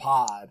that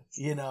pod,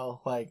 you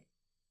know, like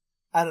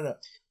I don't know.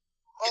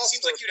 It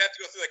seems like you'd have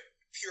to go through like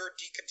pure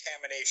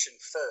decontamination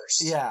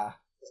first. Yeah.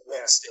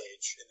 One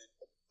stage, and then.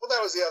 Well,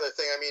 that was the other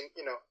thing. I mean,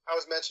 you know, I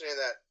was mentioning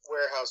that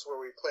warehouse where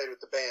we played with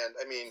the band.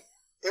 I mean,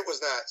 it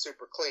was not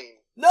super clean.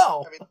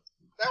 No. I mean,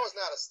 that was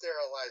not a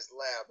sterilized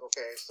lab.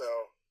 Okay, so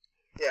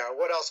yeah,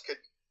 what else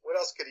could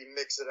he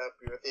mix it up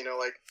with? You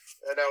know, like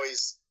I know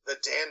he's the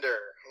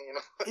dander. You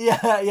know.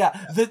 Yeah.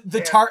 The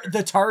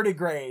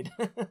tardigrade.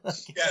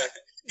 Yeah,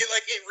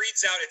 it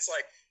reads out. It's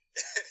like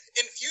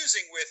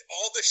infusing with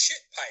all the shit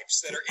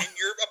pipes that are in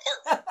your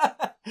apartment.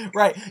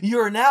 Right.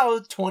 You're now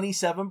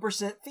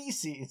 27%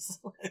 feces.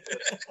 5%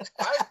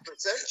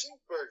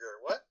 cheeseburger.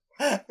 What?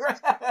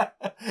 Right.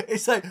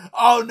 It's like,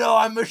 oh no,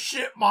 I'm a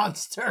shit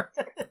monster.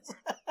 Oh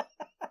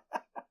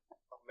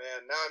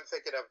man, now I'm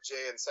thinking of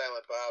Jay and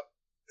Silent Bob.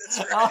 That's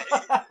right.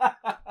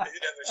 They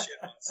did have a shit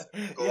monster.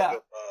 Yeah,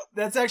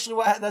 that's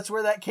actually that's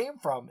where that came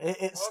from.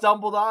 It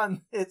stumbled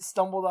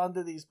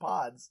onto these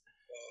pods.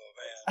 Oh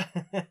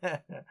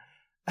man.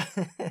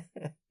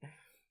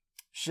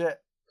 Shit.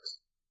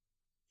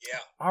 Yeah.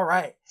 All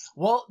right.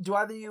 Well, do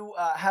either of you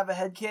have a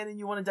headcanon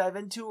you want to dive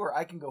into, or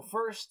I can go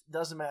first?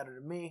 Doesn't matter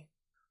to me.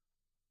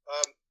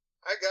 I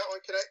got one.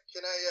 Can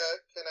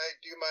I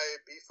do my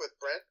beef with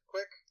Brent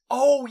quick?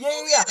 Oh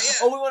yeah.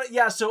 Oh, we want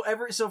to.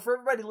 So for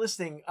everybody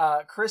listening,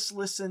 Chris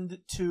listened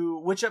to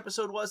which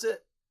episode was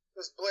it? It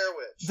was Blair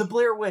Witch. The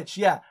Blair Witch,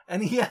 yeah,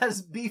 and he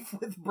has beef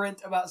with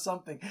Brent about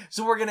something.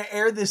 So we're gonna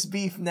air this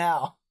beef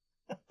now.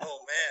 Oh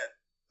man.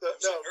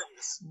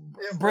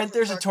 Brent,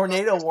 there's a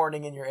tornado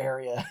warning in your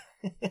area.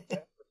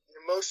 The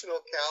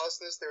emotional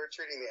callousness they were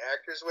treating the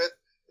actors with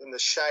in The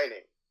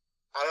Shining.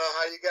 I don't know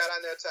how you got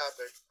on that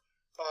topic.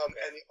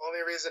 And the only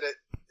reason it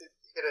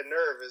hit a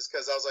nerve is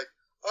because I was like,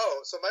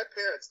 oh, so my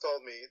parents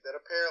told me that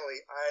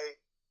apparently my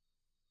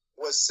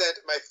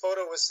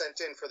photo was sent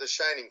in for The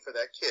Shining for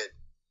that kid.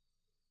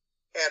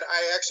 And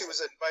I actually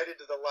was invited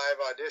to the live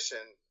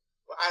audition.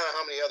 Well, I don't know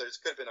how many others.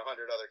 Could have been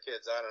 100 other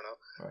kids. I don't know.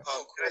 Right.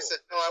 Cool. And I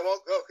said, no, I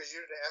won't go because you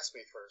didn't ask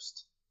me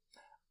first.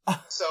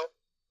 So,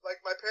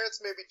 like, my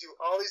parents made me do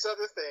all these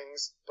other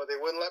things, but they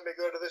wouldn't let me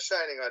go to the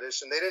Shining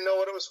audition. They didn't know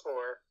what it was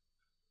for.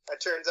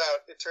 It turns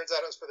out it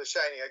was for The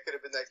Shining. I could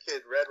have been that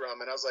kid, Redrum.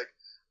 And I was like,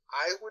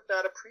 I would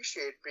not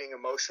appreciate being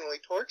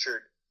emotionally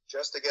tortured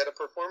just to get a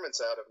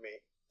performance out of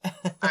me.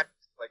 I'm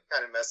like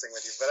kind of messing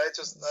with you, but I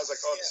was like,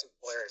 oh, this is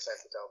hilarious. I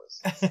have to tell this.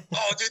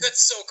 Oh, dude,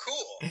 that's so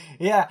cool.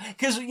 Yeah,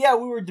 because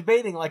we were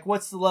debating like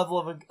what's the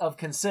level of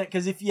consent?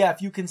 Because if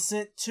you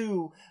consent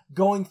to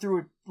going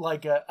through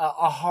like a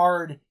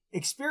hard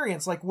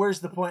experience, like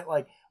where's the point?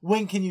 Like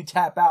when can you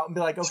tap out and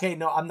be like, okay,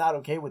 no, I'm not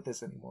okay with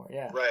this anymore?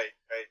 Yeah. Right.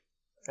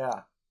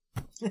 Yeah.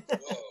 So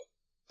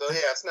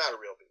yeah, it's not a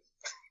real beef.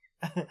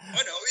 Oh no,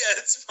 yeah,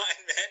 that's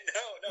fine, man.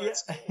 No,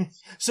 it's cool.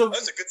 So that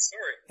was a good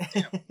story.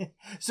 Damn.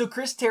 So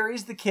Chris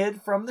Terry's the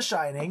kid from The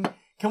Shining.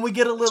 Can we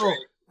get a little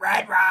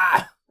rad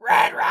rah,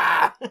 rad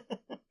rah?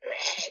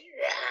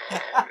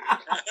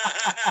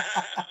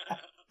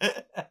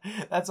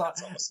 That's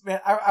awesome. Man,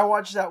 I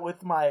watched that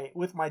with my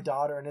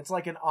daughter, and it's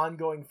like an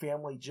ongoing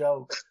family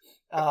joke.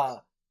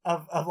 Of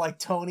like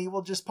Tony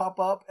will just pop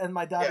up, and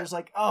my daughter's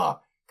like,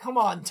 "Oh, come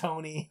on,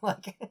 Tony,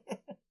 like,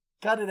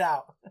 cut it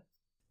out."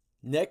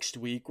 Next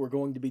week, we're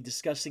going to be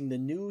discussing the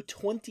new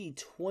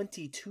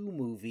 2022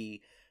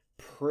 movie,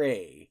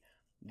 Prey,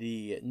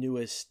 the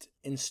newest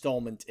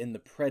installment in the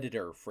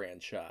Predator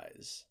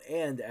franchise.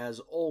 And as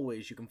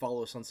always, you can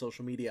follow us on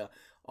social media.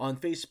 On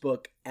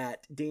Facebook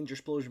at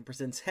Dangersplosion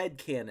Presents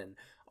Headcanon.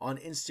 On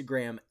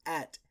Instagram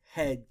at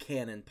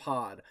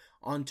HeadcanonPod.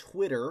 On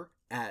Twitter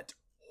at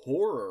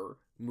Horror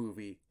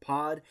Movie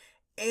Pod.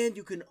 And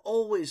you can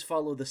always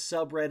follow the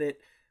subreddit,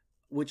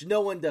 which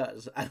no one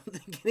does. I don't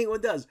think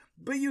anyone does,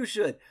 but you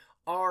should.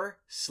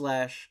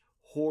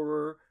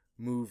 r/Horror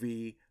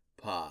Movie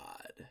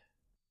Pod.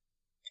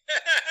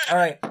 All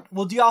right.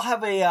 Well, do y'all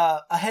have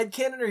a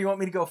headcanon, or you want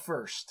me to go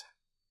first?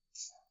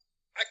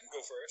 I can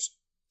go first.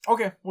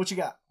 Okay. What you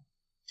got?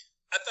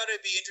 I thought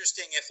it'd be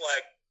interesting if,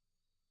 like,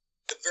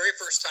 the very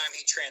first time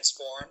he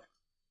transformed,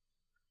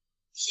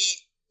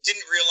 he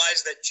didn't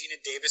realize that Gina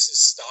Davis's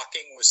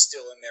stocking was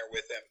still in there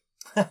with him.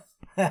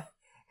 And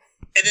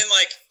then,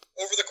 like,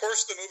 over the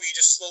course of the movie, he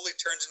just slowly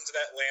turns into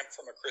that lamp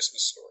from A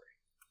Christmas Story.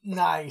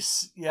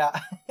 Nice. Yeah.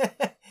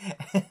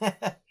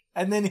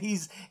 And then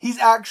he's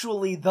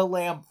actually the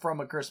lamp from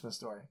A Christmas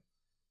Story.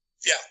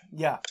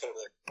 Yeah.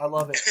 Totally. I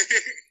love it.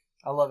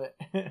 I love it.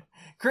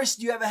 Chris,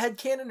 do you have a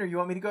headcanon, or you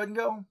want me to go ahead and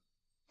go?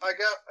 I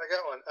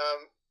got one.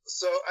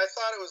 So I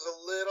thought it was a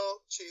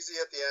little cheesy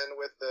at the end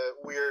with the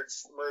weird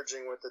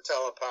merging with the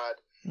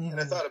telepod. Mm-hmm. And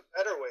I thought a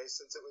better way,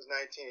 since it was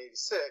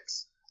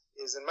 1986,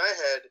 is in my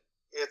head,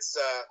 it's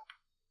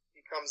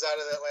he comes out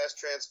of that last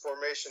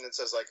transformation and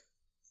says, like,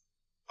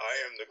 I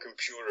am the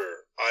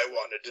computer. I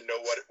wanted to know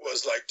what it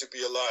was like to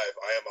be alive.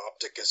 I am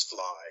Opticus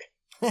Fly.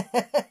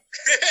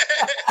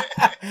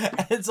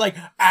 It's like,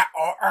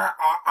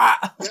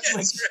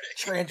 like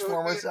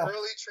Transformers.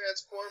 Early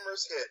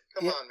Transformers hit.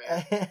 Come on,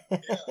 man.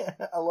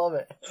 Yeah. I love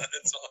it.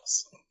 That's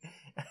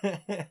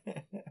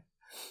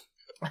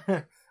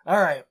awesome.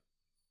 All right.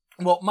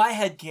 Well, my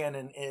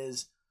headcanon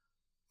is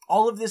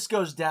all of this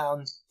goes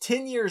down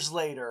 10 years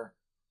later.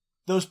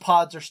 Those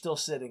pods are still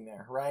sitting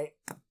there, right?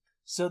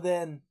 So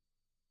then,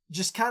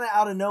 just kind of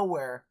out of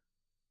nowhere,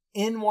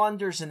 in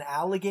wanders an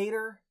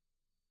alligator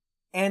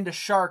and a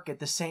shark at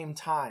the same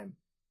time,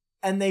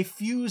 and they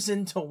fuse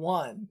into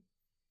one.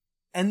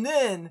 And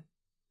then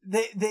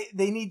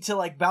they need to,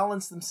 like,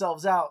 balance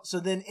themselves out. So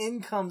then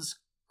in comes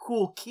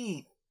Cool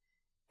Keith,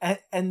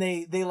 and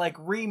they like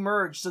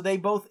re-merge. So they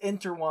both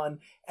enter one,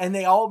 and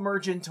they all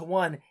merge into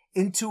one,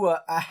 into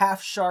a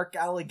half shark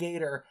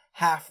alligator,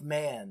 half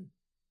man.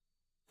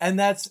 And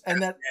that's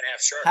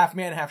half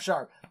man, half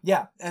shark.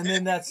 Yeah, and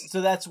then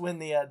that's when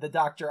the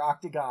Dr.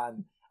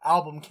 Octagon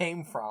album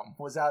came from,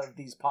 was out of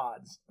these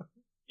pods.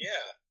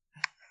 Yeah.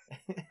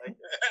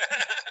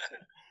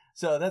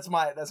 So that's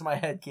my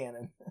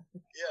headcanon.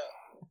 Yeah.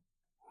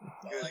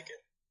 I like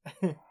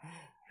it.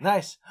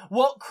 Nice.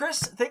 Well, Chris,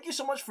 thank you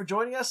so much for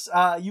joining us.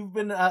 You've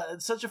been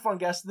such a fun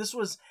guest.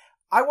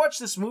 I watched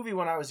this movie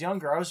when I was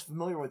younger. I was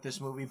familiar with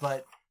this movie,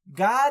 but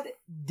god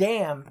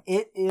damn,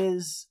 it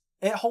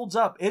holds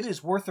up. It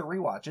is worth a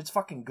rewatch. It's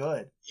fucking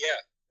good. Yeah,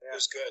 it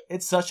was good.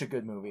 It's such a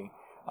good movie.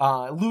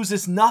 It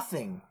loses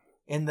nothing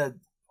in the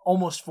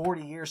almost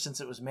 40 years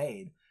since it was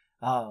made.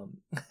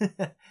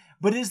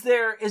 But is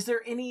there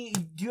any,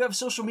 do you have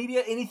social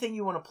media, anything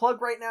you want to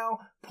plug right now?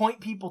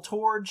 Point people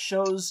towards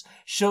shows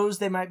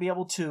they might be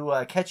able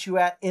to catch you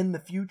at in the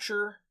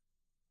future?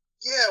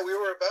 Yeah, we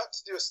were about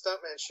to do a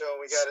Stuntman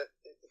show and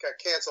it got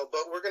canceled,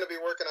 but we're going to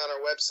be working on our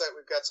website.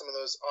 We've got some of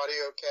those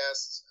audio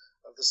casts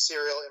of the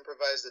serial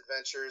improvised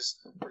adventures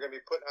we're going to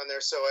be putting on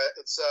there. So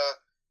it's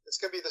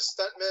going to be the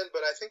Stuntman,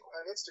 but I think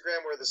on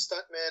Instagram we're the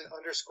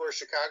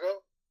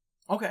Stuntman_Chicago.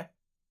 Okay.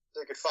 So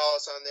you could follow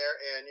us on there,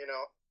 and, you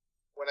know,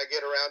 when I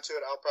get around to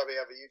it, I'll probably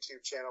have a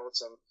YouTube channel with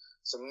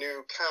some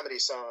new comedy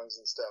songs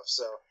and stuff.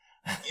 So,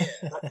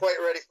 yeah, not quite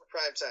ready for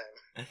prime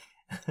time.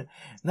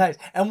 Nice.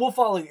 And we'll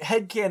follow you.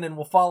 Headcanon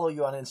will follow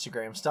you on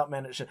Instagram,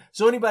 Stuntman.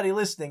 So anybody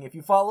listening, if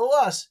you follow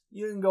us,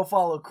 you can go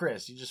follow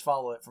Chris. You just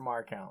follow it from our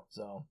account.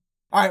 So, all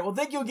right. Well,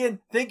 thank you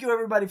again. Thank you,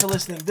 everybody, for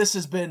listening. This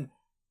has been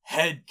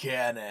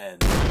Headcanon.